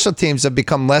that special teams have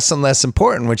become less and less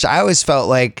important, which I always felt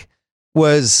like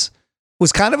was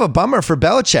kind of a bummer for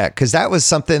Belichick, because that was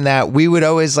something that we would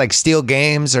always like steal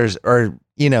games or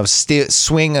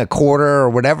swing a quarter or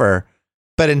whatever.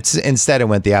 But instead, it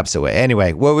went the opposite way.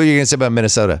 Anyway, what were you going to say about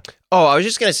Minnesota? Oh, I was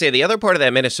just going to say the other part of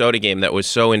that Minnesota game that was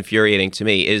so infuriating to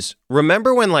me is,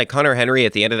 remember when like Hunter Henry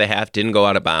at the end of the half didn't go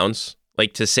out of bounds,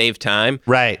 like to save time?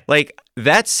 Right. Like,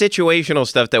 that's situational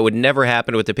stuff that would never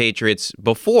happen with the Patriots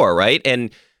before, right? And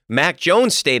Mac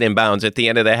Jones stayed in bounds at the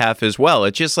end of the half as well.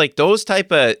 It's just like those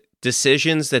type of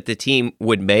decisions that the team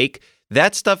would make.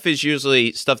 That stuff is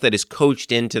usually stuff that is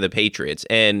coached into the Patriots.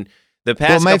 And the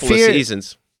past couple of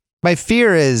seasons. My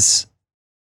fear is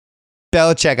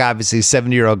Belichick, obviously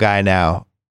 70-year-old guy now.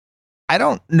 I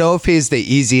don't know if he's the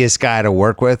easiest guy to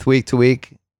work with week to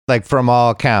week, like from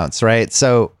all accounts, right?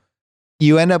 So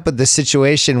you end up with the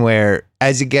situation where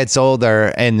as he gets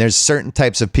older and there's certain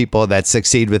types of people that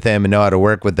succeed with him and know how to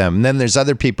work with them. And then there's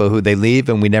other people who they leave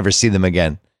and we never see them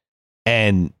again.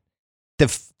 And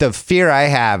the fear I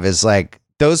have is like,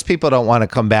 those people don't want to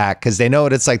come back because they know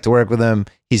what it's like to work with him.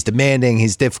 He's demanding,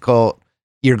 he's difficult.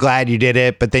 You're glad you did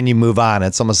it, but then you move on.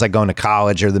 It's almost like going to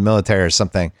college or the military or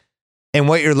something. And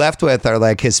what you're left with are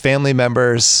like his family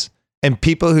members and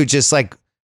people who just like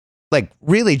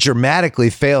really dramatically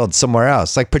failed somewhere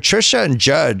else. Like Patricia and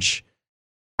Judge,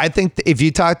 I think if you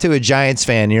talk to a Giants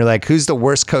fan, you're like, who's the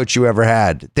worst coach you ever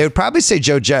had? They would probably say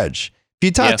Joe Judge. If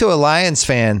you talk to a Lions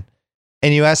fan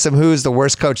and you ask them who is the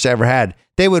worst coach they ever had,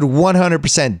 they would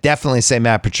 100% definitely say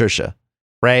Matt Patricia,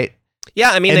 right?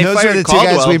 Yeah, I mean, and they those fired are the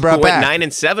Caldwell, two guys we brought who went back.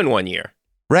 9-7 one year.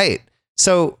 Right.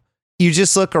 So you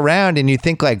just look around and you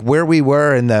think like where we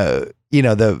were in the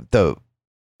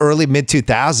early mid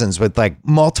 2000s with like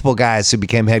multiple guys who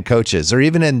became head coaches, or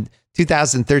even in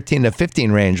 2013 to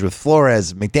 15 range with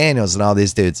Flores, McDaniels, and all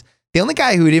these dudes. The only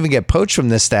guy who would even get poached from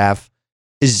this staff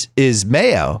is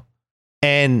Mayo.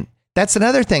 And that's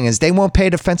another thing is they won't pay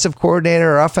defensive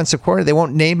coordinator or offensive coordinator. They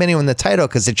won't name anyone the title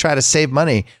because they try to save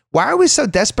money. Why are we so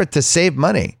desperate to save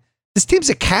money? This team's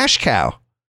a cash cow.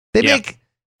 They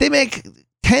make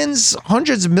tens,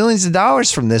 hundreds of millions of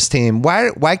dollars from this team.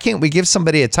 Why can't we give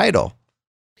somebody a title?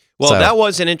 Well, that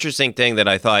was an interesting thing that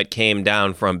I thought came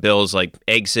down from Bill's like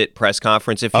exit press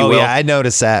conference, if you will. Oh, yeah, I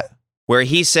noticed that. Where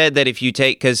he said that if you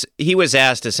take, because he was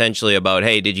asked essentially about,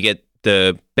 hey, did you get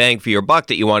the bang for your buck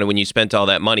that you wanted when you spent all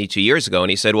that money 2 years ago?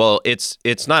 And he said, well, it's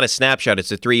not a snapshot,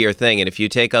 it's a 3-year thing. And if you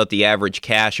take out the average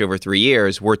cash over 3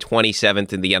 years, we're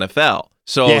 27th in the NFL.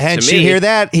 So yeah, Hench, you hear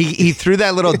that? He threw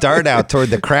that little dart out toward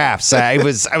the Krafts. I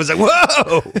was like,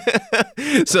 whoa!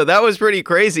 So that was pretty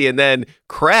crazy. And then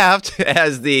Kraft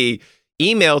has the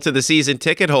email to the season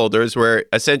ticket holders where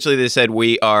essentially they said,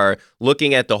 we are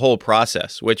looking at the whole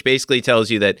process, which basically tells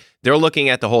you that they're looking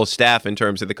at the whole staff in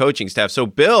terms of the coaching staff. So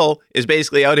Bill is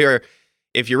basically out here,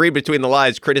 if you read between the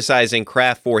lines, criticizing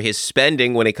Kraft for his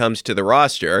spending when it comes to the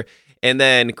roster. And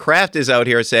then Kraft is out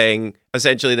here saying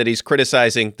essentially that he's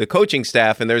criticizing the coaching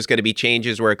staff and there's going to be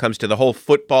changes where it comes to the whole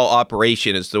football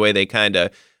operation is the way they kind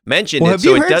of mentioned well, it. Have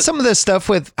you heard some of the stuff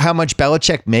with how much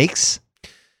Belichick makes?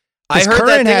 I heard Curran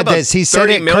that thing had about this. He said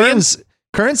 30 it. million?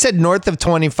 Curran said north of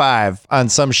 25 on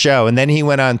some show. And then he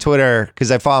went on Twitter because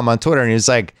I follow him on Twitter and he was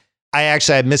like, I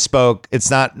misspoke.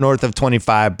 It's not north of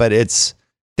 25, but it's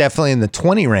definitely in the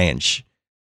 20 range.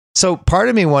 So part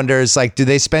of me wonders, like, do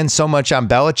they spend so much on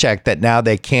Belichick that now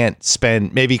they can't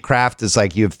spend? Maybe Kraft is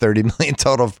like, you have 30 million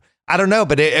total. I don't know,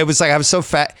 but it was like, I was so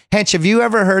fat. Hench, have you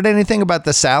ever heard anything about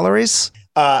the salaries?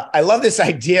 I love this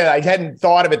idea. I hadn't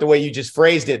thought of it the way you just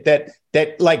phrased it,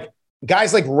 that like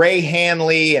guys like Ray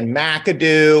Hanley and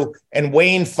McAdoo and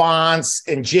Wayne Fonts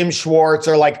and Jim Schwartz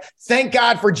are like, thank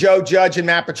God for Joe Judge and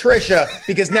Matt Patricia,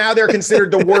 because now they're considered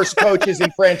the worst coaches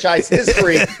in franchise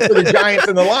history for the Giants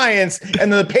and the Lions.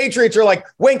 And then the Patriots are like,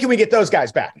 when can we get those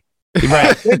guys back?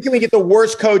 Right. When can we get the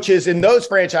worst coaches in those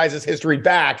franchises' history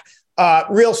back?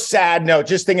 Real sad note,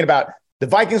 just thinking about the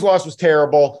Vikings loss was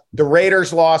terrible. The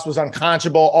Raiders loss was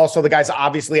unconscionable. Also, the guy's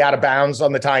obviously out of bounds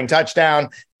on the tying touchdown.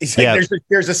 He's like,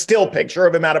 there's a still picture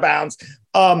of him out of bounds.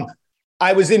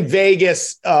 I was in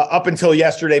Vegas up until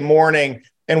yesterday morning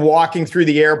and walking through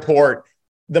the airport.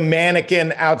 The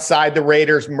mannequin outside the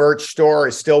Raiders merch store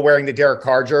is still wearing the Derek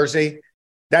Carr jersey.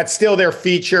 That's still there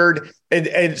featured.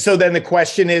 And so then the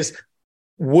question is,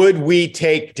 would we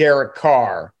take Derek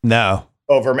Carr? No.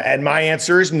 Over, and my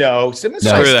answer is no. Simmons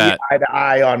no. eye to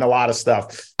eye on a lot of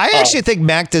stuff. I actually think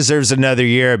Mac deserves another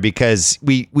year because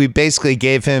we basically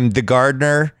gave him the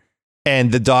gardener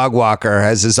and the dog walker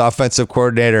as his offensive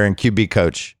coordinator and QB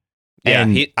coach. Yeah,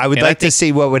 and I would like to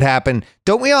see what would happen.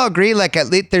 Don't we all agree? Like at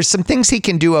least there's some things he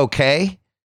can do okay.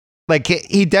 Like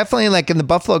he definitely, like in the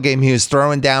Buffalo game, he was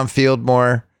throwing downfield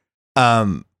more.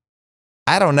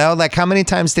 I don't know. Like how many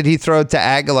times did he throw it to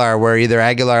Aguilar where either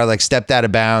Aguilar like stepped out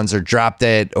of bounds or dropped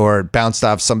it or bounced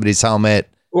off somebody's helmet?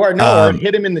 Or or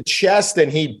hit him in the chest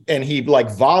and he like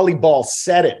volleyball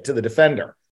set it to the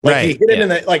defender. Like right. He hit him in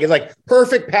the, like, it's like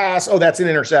perfect pass. Oh, that's an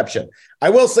interception. I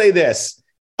will say this,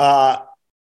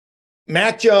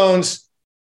 Mac Jones,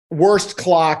 worst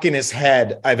clock in his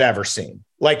head I've ever seen.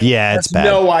 Like, yeah, it's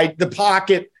bad. The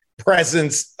pocket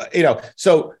presence,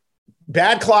 so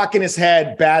bad clock in his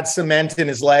head, bad cement in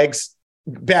his legs,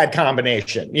 bad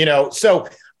combination, So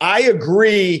I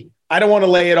agree. I don't want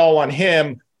to lay it all on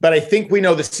him, but I think we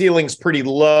know the ceiling's pretty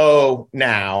low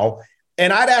now.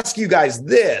 And I'd ask you guys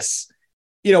this,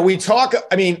 we talk,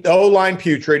 the O-line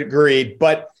putrid, agreed,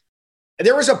 but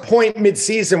there was a point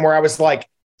mid-season where I was like,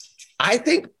 I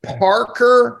think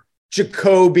Parker,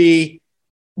 Jacoby,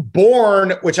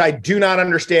 Bourne, which I do not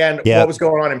understand what was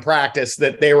going on in practice,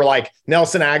 that they were like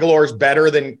Nelson Aguilar is better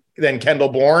than Kendall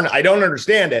Bourne. I don't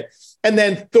understand it. And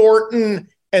then Thornton.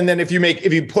 And then if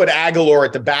you put Aguilar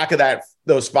at the back of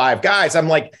those five guys, I'm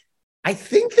like, I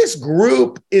think this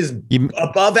group is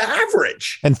above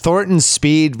average. And Thornton's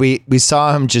speed, we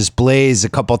saw him just blaze a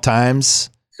couple times.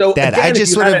 So that again, I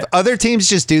just other teams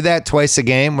just do that twice a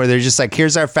game where they're just like,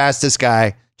 here's our fastest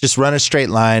guy, just run a straight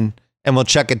line and we'll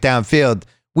chuck it downfield.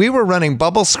 We were running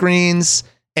bubble screens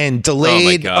and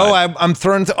delayed. I'm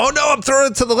throwing. I'm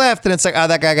throwing it to the left. And it's like,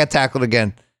 that guy got tackled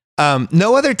again.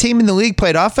 No other team in the league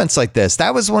played offense like this.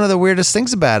 That was one of the weirdest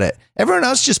things about it. Everyone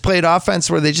else just played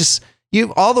offense where they just,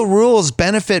 all the rules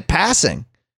benefit passing.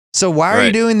 So why are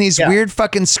you doing these weird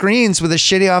fucking screens with a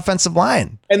shitty offensive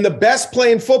line? And the best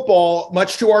play in football,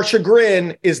 much to our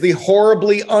chagrin, is the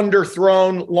horribly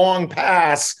underthrown long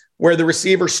pass where the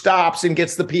receiver stops and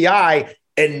gets the PI,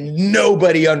 and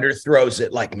nobody underthrows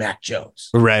it like Mac Jones.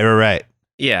 Right.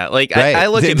 Yeah, like I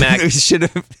look at Mac. Should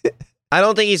have. I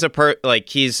don't think he's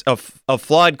he's a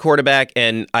flawed quarterback,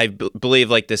 and I believe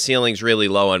like the ceiling's really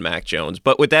low on Mac Jones.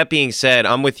 But with that being said,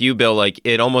 I'm with you, Bill. Like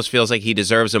it almost feels like he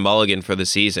deserves a mulligan for the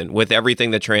season with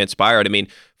everything that transpired. I mean,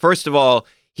 first of all,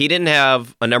 he didn't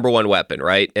have a number one weapon,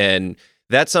 right? And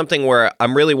that's something where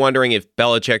I'm really wondering if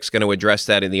Belichick's going to address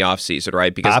that in the offseason,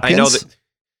 right? Because Hopkins? I know that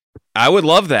I would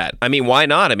love that. I mean, why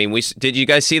not? I mean, did you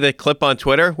guys see the clip on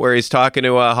Twitter where he's talking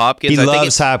to Hopkins? He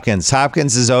loves Hopkins.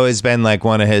 Hopkins has always been like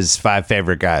one of his 5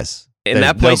 favorite guys. And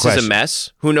that place is a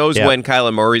mess. Who knows when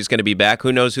Kyler Murray's going to be back?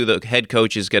 Who knows who the head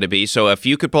coach is going to be? So if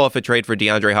you could pull off a trade for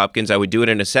DeAndre Hopkins, I would do it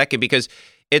in a second because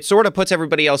it sort of puts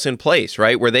everybody else in place,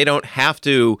 right? Where they don't have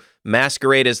to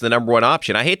masquerade as the number one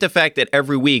option. I hate the fact that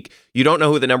every week you don't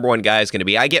know who the number one guy is going to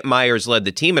be. I get Myers led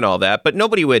the team and all that, but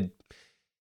nobody would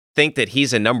think that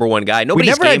he's a number one guy.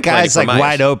 Nobody's never had guys like Myers.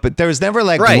 Wide open. There was never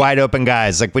like wide open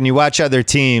guys. Like when you watch other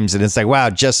teams and it's like, wow,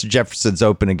 Justin Jefferson's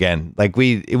open again. Like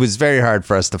it was very hard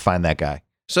for us to find that guy.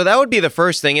 So that would be the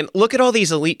first thing. And look at all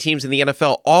these elite teams in the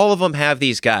NFL. All of them have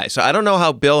these guys. So I don't know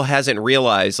how Bill hasn't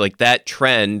realized like that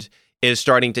trend is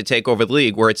starting to take over the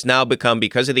league where it's now become,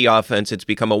 because of the offense, it's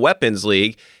become a weapons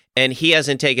league. And he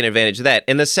hasn't taken advantage of that.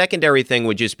 And the secondary thing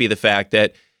would just be the fact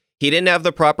that he didn't have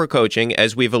the proper coaching,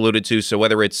 as we've alluded to. So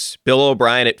whether it's Bill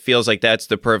O'Brien, it feels like that's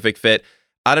the perfect fit.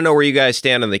 I don't know where you guys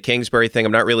stand on the Kingsbury thing.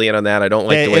 I'm not really in on that. I don't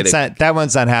like the way that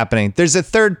one's not happening. There's a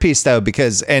third piece though,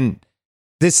 because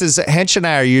this is Hench and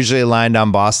I are usually aligned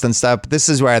on Boston stuff. But this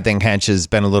is where I think Hench has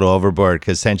been a little overboard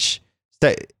because Hench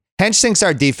thinks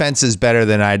our defense is better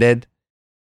than I did.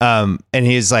 And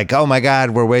he's like, oh my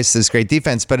God, we're wasting this great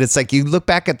defense. But it's like you look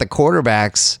back at the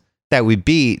quarterbacks that we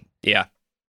beat. Yeah.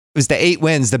 It was the 8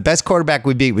 wins. The best quarterback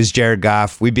we beat was Jared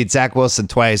Goff. We beat Zach Wilson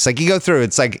twice. Like you go through,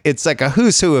 it's like a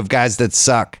who's who of guys that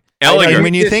suck. And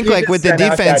when you think like with the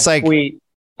defense, like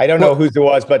I don't know whose it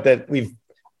was, but that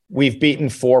we've beaten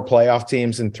 4 playoff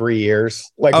teams in 3 years.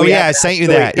 Like, I sent you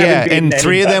that. Yeah, and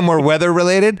 3 of them were weather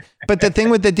related. But the thing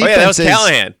with the defense that was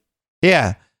Callahan.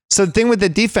 Yeah. So the thing with the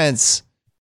defense,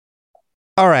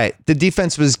 all right, the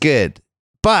defense was good,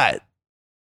 but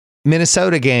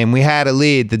Minnesota game, we had a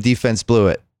lead. The defense blew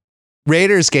it.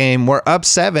 Raiders game, we're up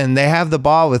 7. They have the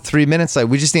ball with 3 minutes left.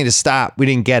 We just need to stop. We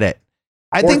didn't get it.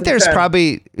 I think there's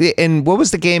probably, and what was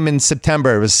the game in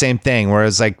September? It was the same thing where it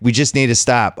was like, we just need to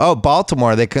stop. Oh,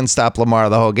 Baltimore, they couldn't stop Lamar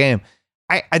the whole game.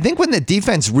 I think when the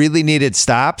defense really needed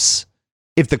stops,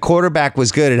 if the quarterback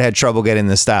was good, it had trouble getting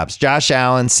the stops. Josh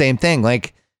Allen, same thing.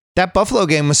 Like that Buffalo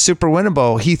game was super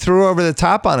winnable. He threw over the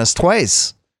top on us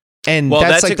twice. And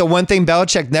that's like the one thing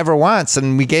Belichick never wants.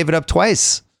 And we gave it up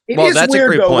twice. It is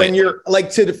weird though when you're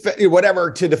like to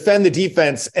defend the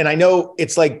defense, and I know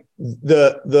it's like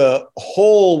the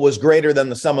whole was greater than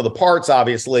the sum of the parts,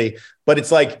 obviously, but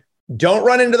it's like don't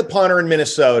run into the punter in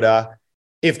Minnesota.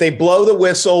 If they blow the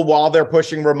whistle while they're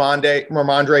pushing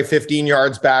Ramondre 15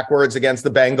 yards backwards against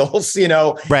the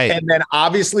Bengals, right? And then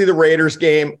obviously the Raiders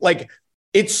game, like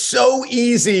it's so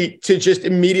easy to just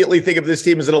immediately think of this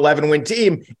team as an 11-win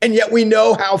team, and yet we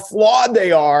know how flawed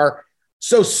they are.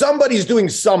 So somebody's doing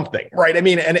something, right? I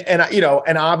mean,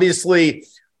 and obviously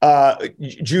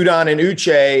Judon and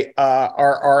Uche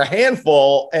are a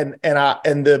handful, and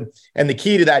the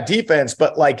key to that defense.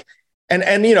 But like, and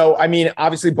I mean,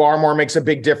 obviously Barmore makes a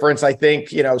big difference. I think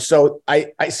so.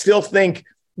 I still think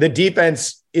the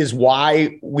defense is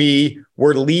why we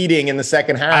were leading in the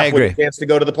second half with a chance to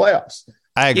go to the playoffs.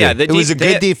 I agree. Yeah, it was a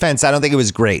good defense. I don't think it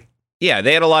was great. Yeah,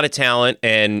 they had a lot of talent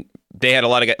and. They had a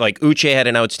lot of guys, like Uche had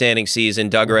an outstanding season.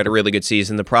 Duggar had a really good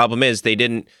season. The problem is they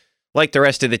didn't, like the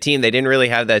rest of the team, they didn't really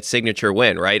have that signature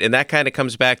win, right? And that kind of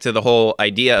comes back to the whole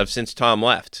idea of since Tom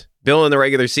left. Bill in the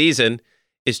regular season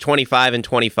is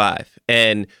 25-25.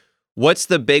 And what's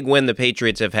the big win the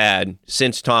Patriots have had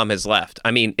since Tom has left?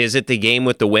 I mean, is it the game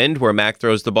with the wind where Mac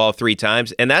throws the ball 3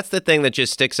 times? And that's the thing that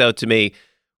just sticks out to me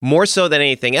more so than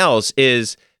anything else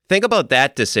is think about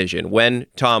that decision when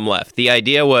Tom left. The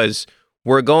idea was,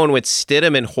 we're going with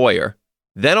Stidham and Hoyer.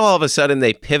 Then all of a sudden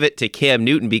they pivot to Cam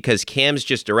Newton because Cam's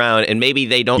just around and maybe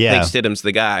they don't think Stidham's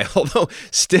the guy. Although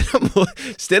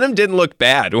Stidham didn't look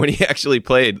bad when he actually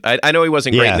played. I know he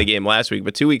wasn't great in the game last week,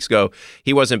 but 2 weeks ago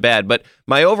he wasn't bad. But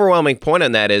my overwhelming point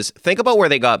on that is think about where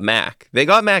they got Mac. They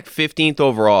got Mac 15th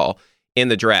overall in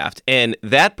the draft. And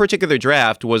that particular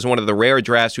draft was one of the rare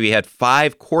drafts where we had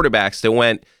 5 quarterbacks that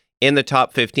went in the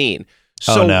top 15.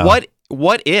 So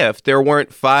what if there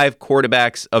weren't 5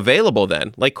 quarterbacks available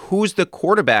then? Like, who's the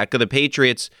quarterback of the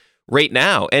Patriots right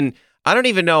now? And I don't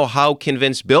even know how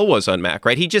convinced Bill was on Mac,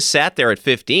 right? He just sat there at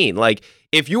 15. Like,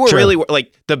 if you were really,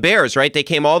 like, the Bears, right? They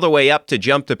came all the way up to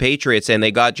jump the Patriots and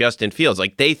they got Justin Fields.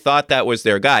 Like, they thought that was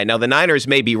their guy. Now, the Niners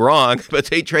may be wrong, but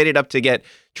they traded up to get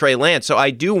Trey Lance. So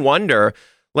I do wonder,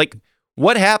 like,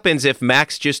 what happens if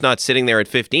Mac's just not sitting there at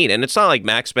 15? And it's not like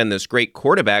Mac's been this great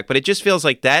quarterback, but it just feels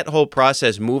like that whole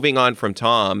process, moving on from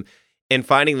Tom and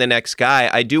finding the next guy,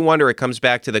 I do wonder, it comes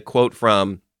back to the quote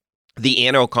from the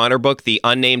Anna O'Connor book, the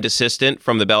unnamed assistant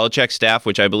from the Belichick staff,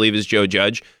 which I believe is Joe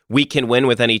Judge. We can win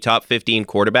with any top 15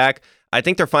 quarterback. I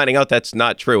think they're finding out that's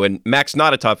not true. And Mac's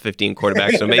not a top 15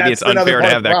 quarterback, so maybe it's unfair to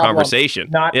have that conversation.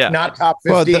 Not top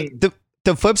 15. Well,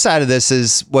 the flip side of this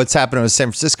is what's happening with San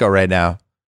Francisco right now.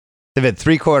 They've had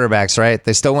 3 quarterbacks, right?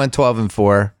 They still went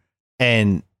 12-4.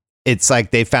 And it's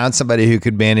like they found somebody who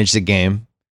could manage the game.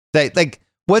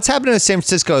 What's happening with San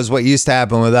Francisco is what used to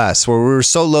happen with us, where we were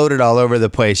so loaded all over the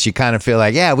place. You kind of feel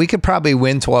like, yeah, we could probably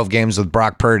win 12 games with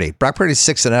Brock Purdy. Brock Purdy's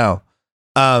 6-0.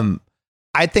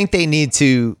 I think they need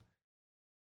to,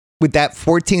 with that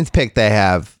 14th pick they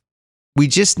have, we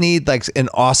just need like an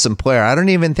awesome player. I don't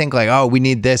even think like, oh, we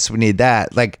need this, we need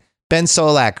that. Like Ben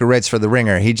Solak, who writes for The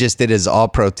Ringer, he just did his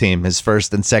all-pro team, his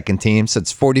first and second team. So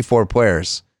it's 44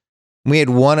 players. We had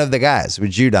one of the guys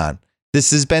with Judon.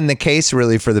 This has been the case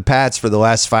really for the Pats for the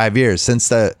last 5 years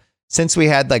since we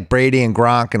had like Brady and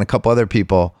Gronk and a couple other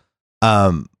people.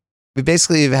 We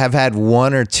basically have had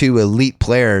 1 or 2 elite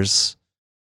players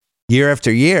year after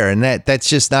year, and that's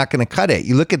just not going to cut it.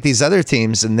 You look at these other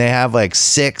teams and they have like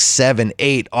 6, 7,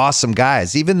 8 awesome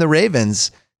guys. Even the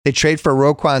Ravens, they trade for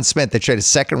Roquan Smith. They trade a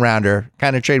second rounder,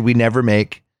 kind of trade we never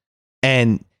make.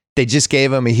 And they just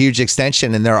gave him a huge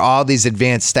extension, and there are all these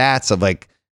advanced stats of like,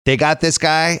 they got this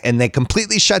guy and they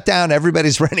completely shut down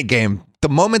everybody's running game. The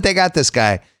moment they got this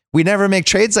guy, we never make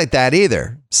trades like that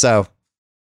either. So,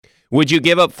 would you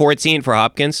give up 14 for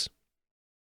Hopkins?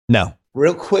 No.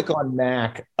 Real quick on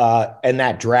Mac and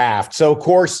that draft. So, of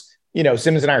course,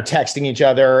 Simmons and I are texting each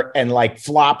other and like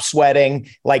flop sweating.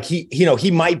 Like he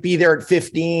might be there at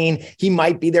 15. He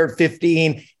might be there at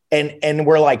 15. And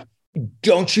we're like,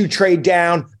 don't you trade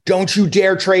down. Don't you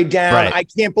dare trade down. Right. I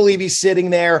can't believe he's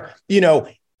sitting there,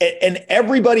 and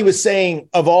everybody was saying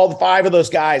of all the 5 of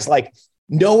those guys, like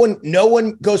no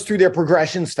one goes through their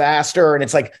progressions faster. And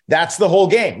it's like, that's the whole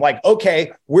game. Like,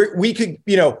 okay, we could,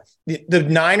 the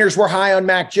Niners were high on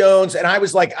Mac Jones. And I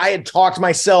was like, I had talked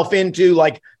myself into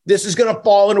like, this is going to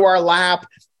fall into our lap.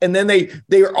 And then they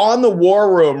were on the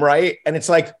war room. Right. And it's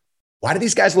like, why do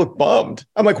these guys look bummed?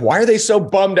 I'm like, why are they so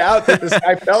bummed out that this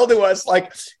guy fell to us?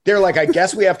 Like, they're like, I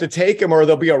guess we have to take him or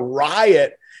there'll be a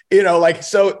riot,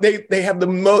 so they have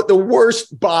the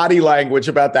worst body language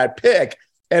about that pick.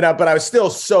 And, but I was still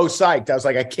so psyched. I was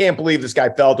like, I can't believe this guy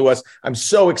fell to us. I'm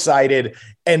so excited.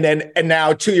 And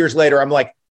now 2 years later, I'm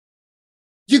like,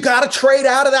 you got to trade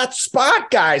out of that spot,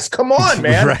 guys. Come on,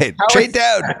 man. Right. Trade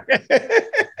down.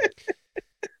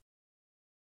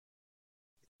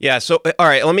 Yeah. So, all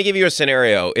right, let me give you a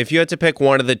scenario. If you had to pick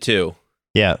one of the two,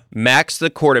 yeah, Mac's the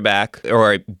quarterback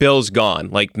or Bill's gone.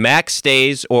 Like Mac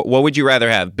stays, or what would you rather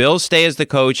have? Bill stay as the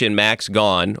coach and Mac's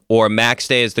gone, or Mac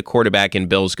stay as the quarterback and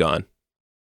Bill's gone?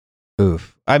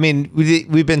 Oof. I mean,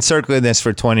 we've been circling this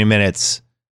for 20 minutes.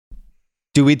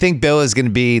 Do we think Bill is going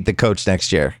to be the coach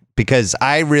next year? Because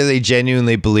I really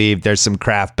genuinely believe there's some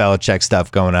Kraft Belichick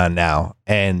stuff going on now.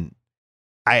 And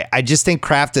I just think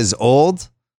Kraft is old.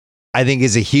 I think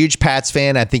he's a huge Pats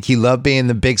fan. I think he loved being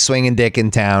the big swinging dick in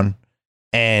town.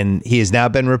 And he has now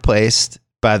been replaced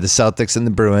by the Celtics and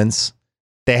the Bruins.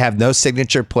 They have no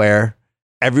signature player.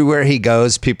 Everywhere he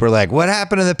goes, people are like, what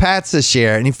happened to the Pats this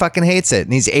year? And he fucking hates it.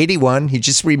 And he's 81. He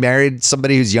just remarried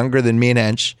somebody who's younger than me and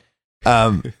Hench.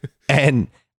 And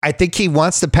I think he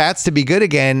wants the Pats to be good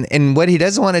again. And what he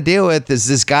doesn't want to deal with is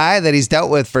this guy that he's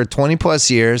dealt with for 20 plus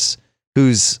years,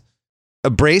 who's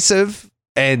abrasive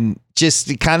and just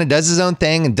he kind of does his own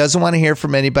thing and doesn't want to hear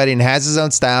from anybody and has his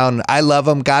own style. And I love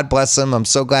him. God bless him. I'm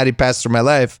so glad he passed through my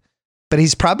life. But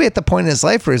he's probably at the point in his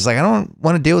life where he's like, I don't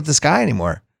want to deal with this guy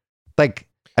anymore. Like,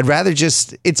 I'd rather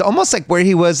just, it's almost like where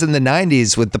he was in the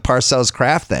 90s with the Parcells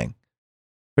Kraft thing.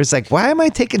 Where it's like, why am I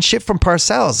taking shit from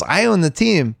Parcells? I own the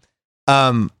team.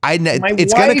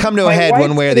 It's going to come to a head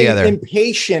one way or the other.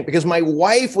 Impatient because my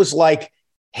wife was like,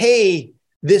 hey,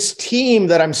 this team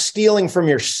that I'm stealing from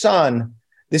your son,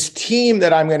 this team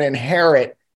that I'm going to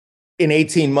inherit in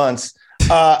 18 months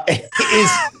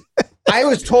I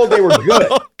was told they were good.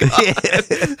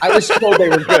 I was told they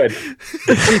were good.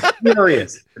 He's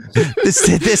furious.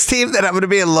 This team that I'm going to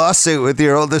be in lawsuit with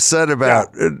your oldest son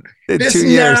about in this 2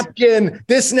 years.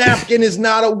 This napkin is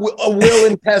not a will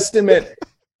and testament.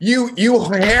 You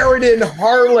Harridan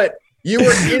harlot. You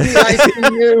were in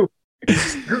the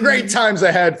ICU. Great times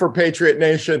ahead for Patriot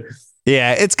Nation.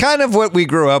 Yeah, it's kind of what we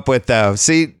grew up with, though.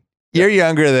 See, you're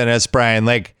younger than us, Brian.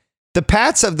 Like, the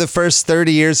Pats of the first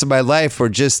 30 years of my life were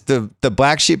just the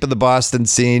black sheep of the Boston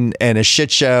scene and a shit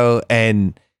show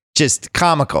and just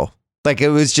comical. Like, it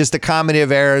was just a comedy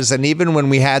of errors. And even when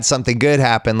we had something good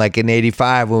happen, like in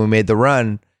 85 when we made the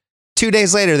run, 2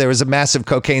 days later, there was a massive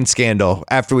cocaine scandal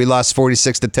after we lost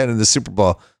 46-10 in the Super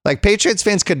Bowl. Like, Patriots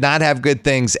fans could not have good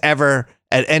things ever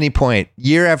at any point.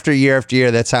 Year after year after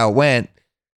year, that's how it went.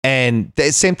 And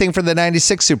the same thing for the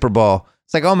 96 Super Bowl.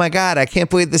 It's like, oh my God, I can't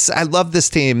believe this. I love this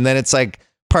team. And then it's like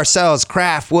Parcells,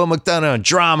 Kraft, Will McDonough,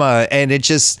 drama, and it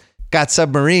just got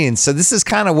submarines. So this is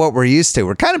kind of what we're used to.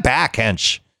 We're kind of back,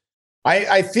 Hench.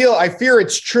 I fear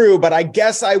it's true, but I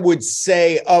guess I would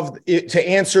say to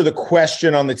answer the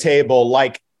question on the table,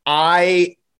 like,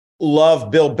 I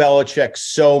love Bill Belichick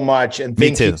so much and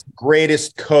think he's the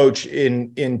greatest coach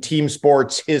in team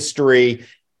sports history.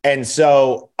 And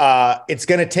so it's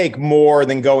going to take more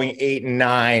than going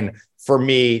 8-9 for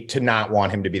me to not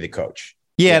want him to be the coach.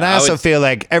 Yeah, and I also feel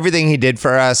like everything he did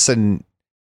for us, and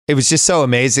it was just so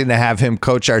amazing to have him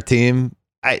coach our team.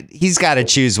 He's got to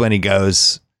choose when he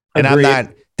goes. And agreed. I'm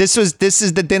not. This is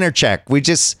the dinner check. We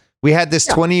had this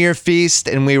 20-year feast,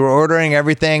 and we were ordering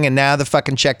everything, and now the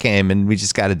fucking check came, and we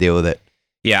just got to deal with it.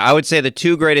 Yeah, I would say the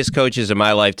two greatest coaches of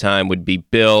my lifetime would be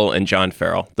Bill and John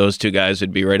Farrell. Those two guys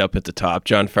would be right up at the top.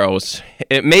 John Farrell was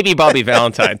maybe Bobby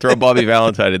Valentine. Throw Bobby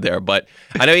Valentine in there, but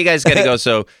I know you guys got to go.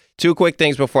 So 2 quick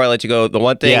things before I let you go. The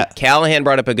one thing, Callahan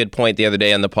brought up a good point the other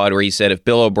day on the pod where he said if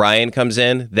Bill O'Brien comes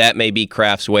in, that may be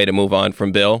Kraft's way to move on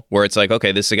from Bill, where it's like,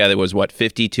 okay, this is a guy that was,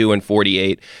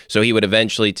 52-48, so he would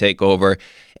eventually take over.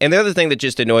 And the other thing that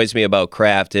just annoys me about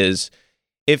Kraft is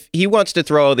if he wants to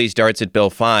throw all these darts at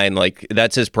Bill, fine, like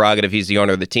that's his prerogative. He's the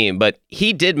owner of the team. But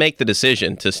he did make the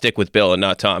decision to stick with Bill and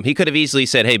not Tom. He could have easily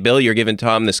said, hey, Bill, you're giving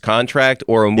Tom this contract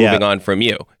or we're moving on from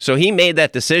you. So he made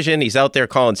that decision. He's out there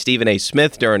calling Stephen A.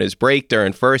 Smith during his break,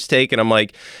 during first take. And I'm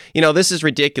like, this is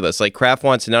ridiculous. Like, Kraft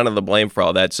wants none of the blame for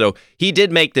all that. So he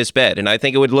did make this bet. And I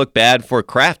think it would look bad for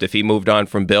Kraft if he moved on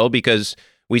from Bill, because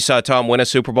we saw Tom win a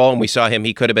Super Bowl and we saw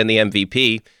he could have been the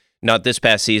MVP. Not this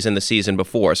past season, the season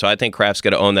before. So I think Kraft's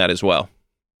going to own that as well.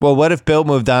 Well, what if Bill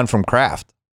moved on from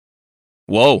Kraft?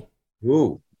 Whoa.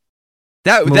 Ooh.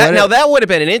 That would have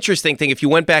been an interesting thing if you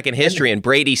went back in history and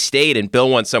Brady stayed and Bill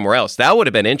went somewhere else. That would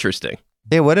have been interesting.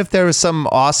 Yeah, what if there was some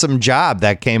awesome job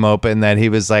that came open that he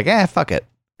was like, fuck it.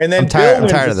 And then Bill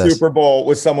wins the Super Bowl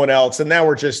with someone else, and now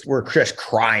we're just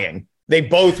crying. They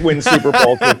both win Super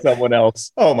Bowls with someone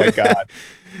else. Oh my God.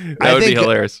 That would be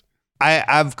hilarious.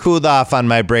 I've cooled off on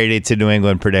my Brady to New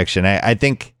England prediction. I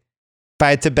think if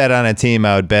I had to bet on a team,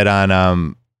 I would bet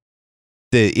on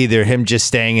either him just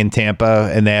staying in Tampa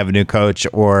and they have a new coach,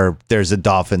 or there's a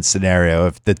Dolphins scenario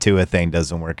if the Tua thing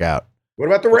doesn't work out. What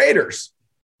about the Raiders?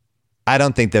 I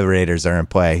don't think the Raiders are in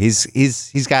play. He's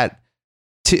got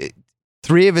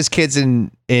 3 of his kids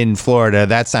in Florida.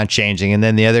 That's not changing, and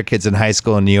then the other kids in high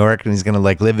school in New York, and he's going to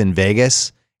live in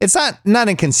Vegas. It's not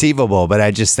inconceivable, but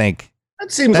I just think.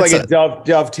 That seems like it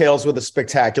dovetails with a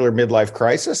spectacular midlife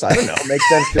crisis. I don't know. It makes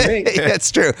sense to me.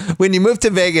 That's true. When you move to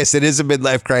Vegas, it is a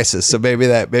midlife crisis. So maybe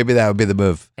that would be the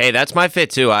move. Hey, that's my fit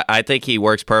too. I think he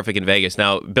works perfect in Vegas.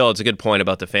 Now, Bill, it's a good point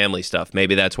about the family stuff.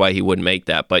 Maybe that's why he wouldn't make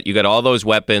that. But you got all those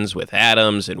weapons with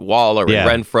Adams and Waller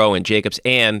and Renfro and Jacobs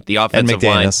and the offensive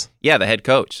line. Yeah, the head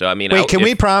coach. So, I mean, wait, can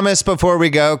we promise before we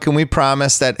go,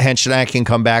 that Hench and I can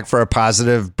come back for a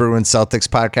positive Bruins Celtics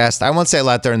podcast? I won't say a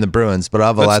lot during the Bruins, but I'll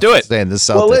have a lot to say in the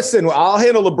Celtics. Well, listen, I'll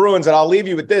handle the Bruins, and I'll leave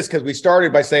you with this because we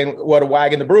started by saying what a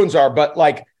wagon the Bruins are. But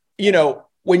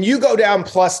when you go down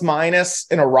plus minus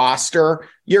in a roster,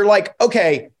 you're like,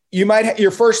 okay, your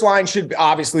first line should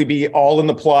obviously be all in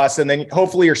the plus, and then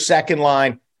hopefully your second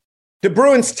line. The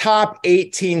Bruins' top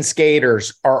 18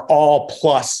 skaters are all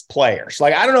plus players.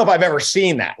 Like, I don't know if I've ever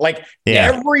seen that. Like,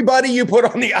 everybody you put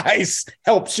on the ice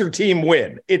helps your team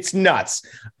win. It's nuts.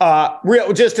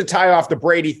 Just to tie off the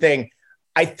Brady thing,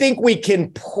 I think we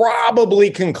can probably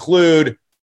conclude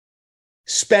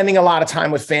spending a lot of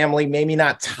time with family, maybe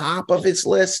not top of his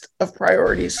list of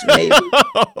priorities. Maybe.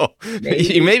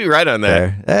 You may be right on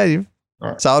that.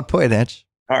 Solid point, Hench.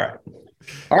 All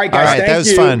right, guys. That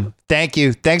was fun. Thank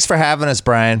you. Thanks for having us,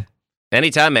 Brian.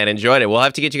 Anytime, man. Enjoyed it. We'll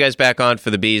have to get you guys back on for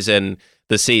the Bees and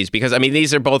the C's, because I mean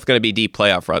these are both going to be deep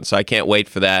playoff runs, so I can't wait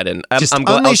for that. And I'm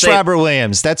glad. Unleash Robert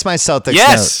Williams. That's my Celtics.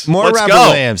 Yes, note. More let's Robert go.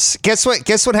 Williams. Guess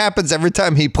what happens every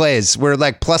time he plays? We're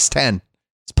like plus 10.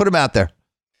 Let's put him out there.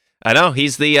 I know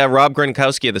he's the Rob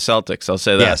Gronkowski of the Celtics. I'll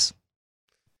say that. Yes.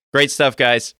 Great stuff,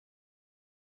 guys.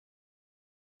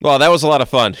 Well, that was a lot of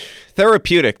fun.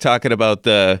 Therapeutic talking about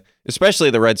especially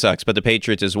the Red Sox, but the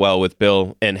Patriots as well with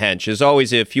Bill and Hench. As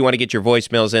always, if you want to get your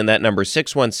voicemails in, that number is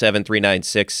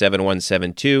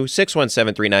 617-396-7172,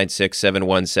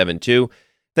 617-396-7172.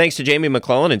 Thanks to Jamie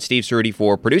McClellan and Steve Cerruti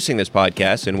for producing this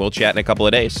podcast, and we'll chat in a couple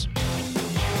of days.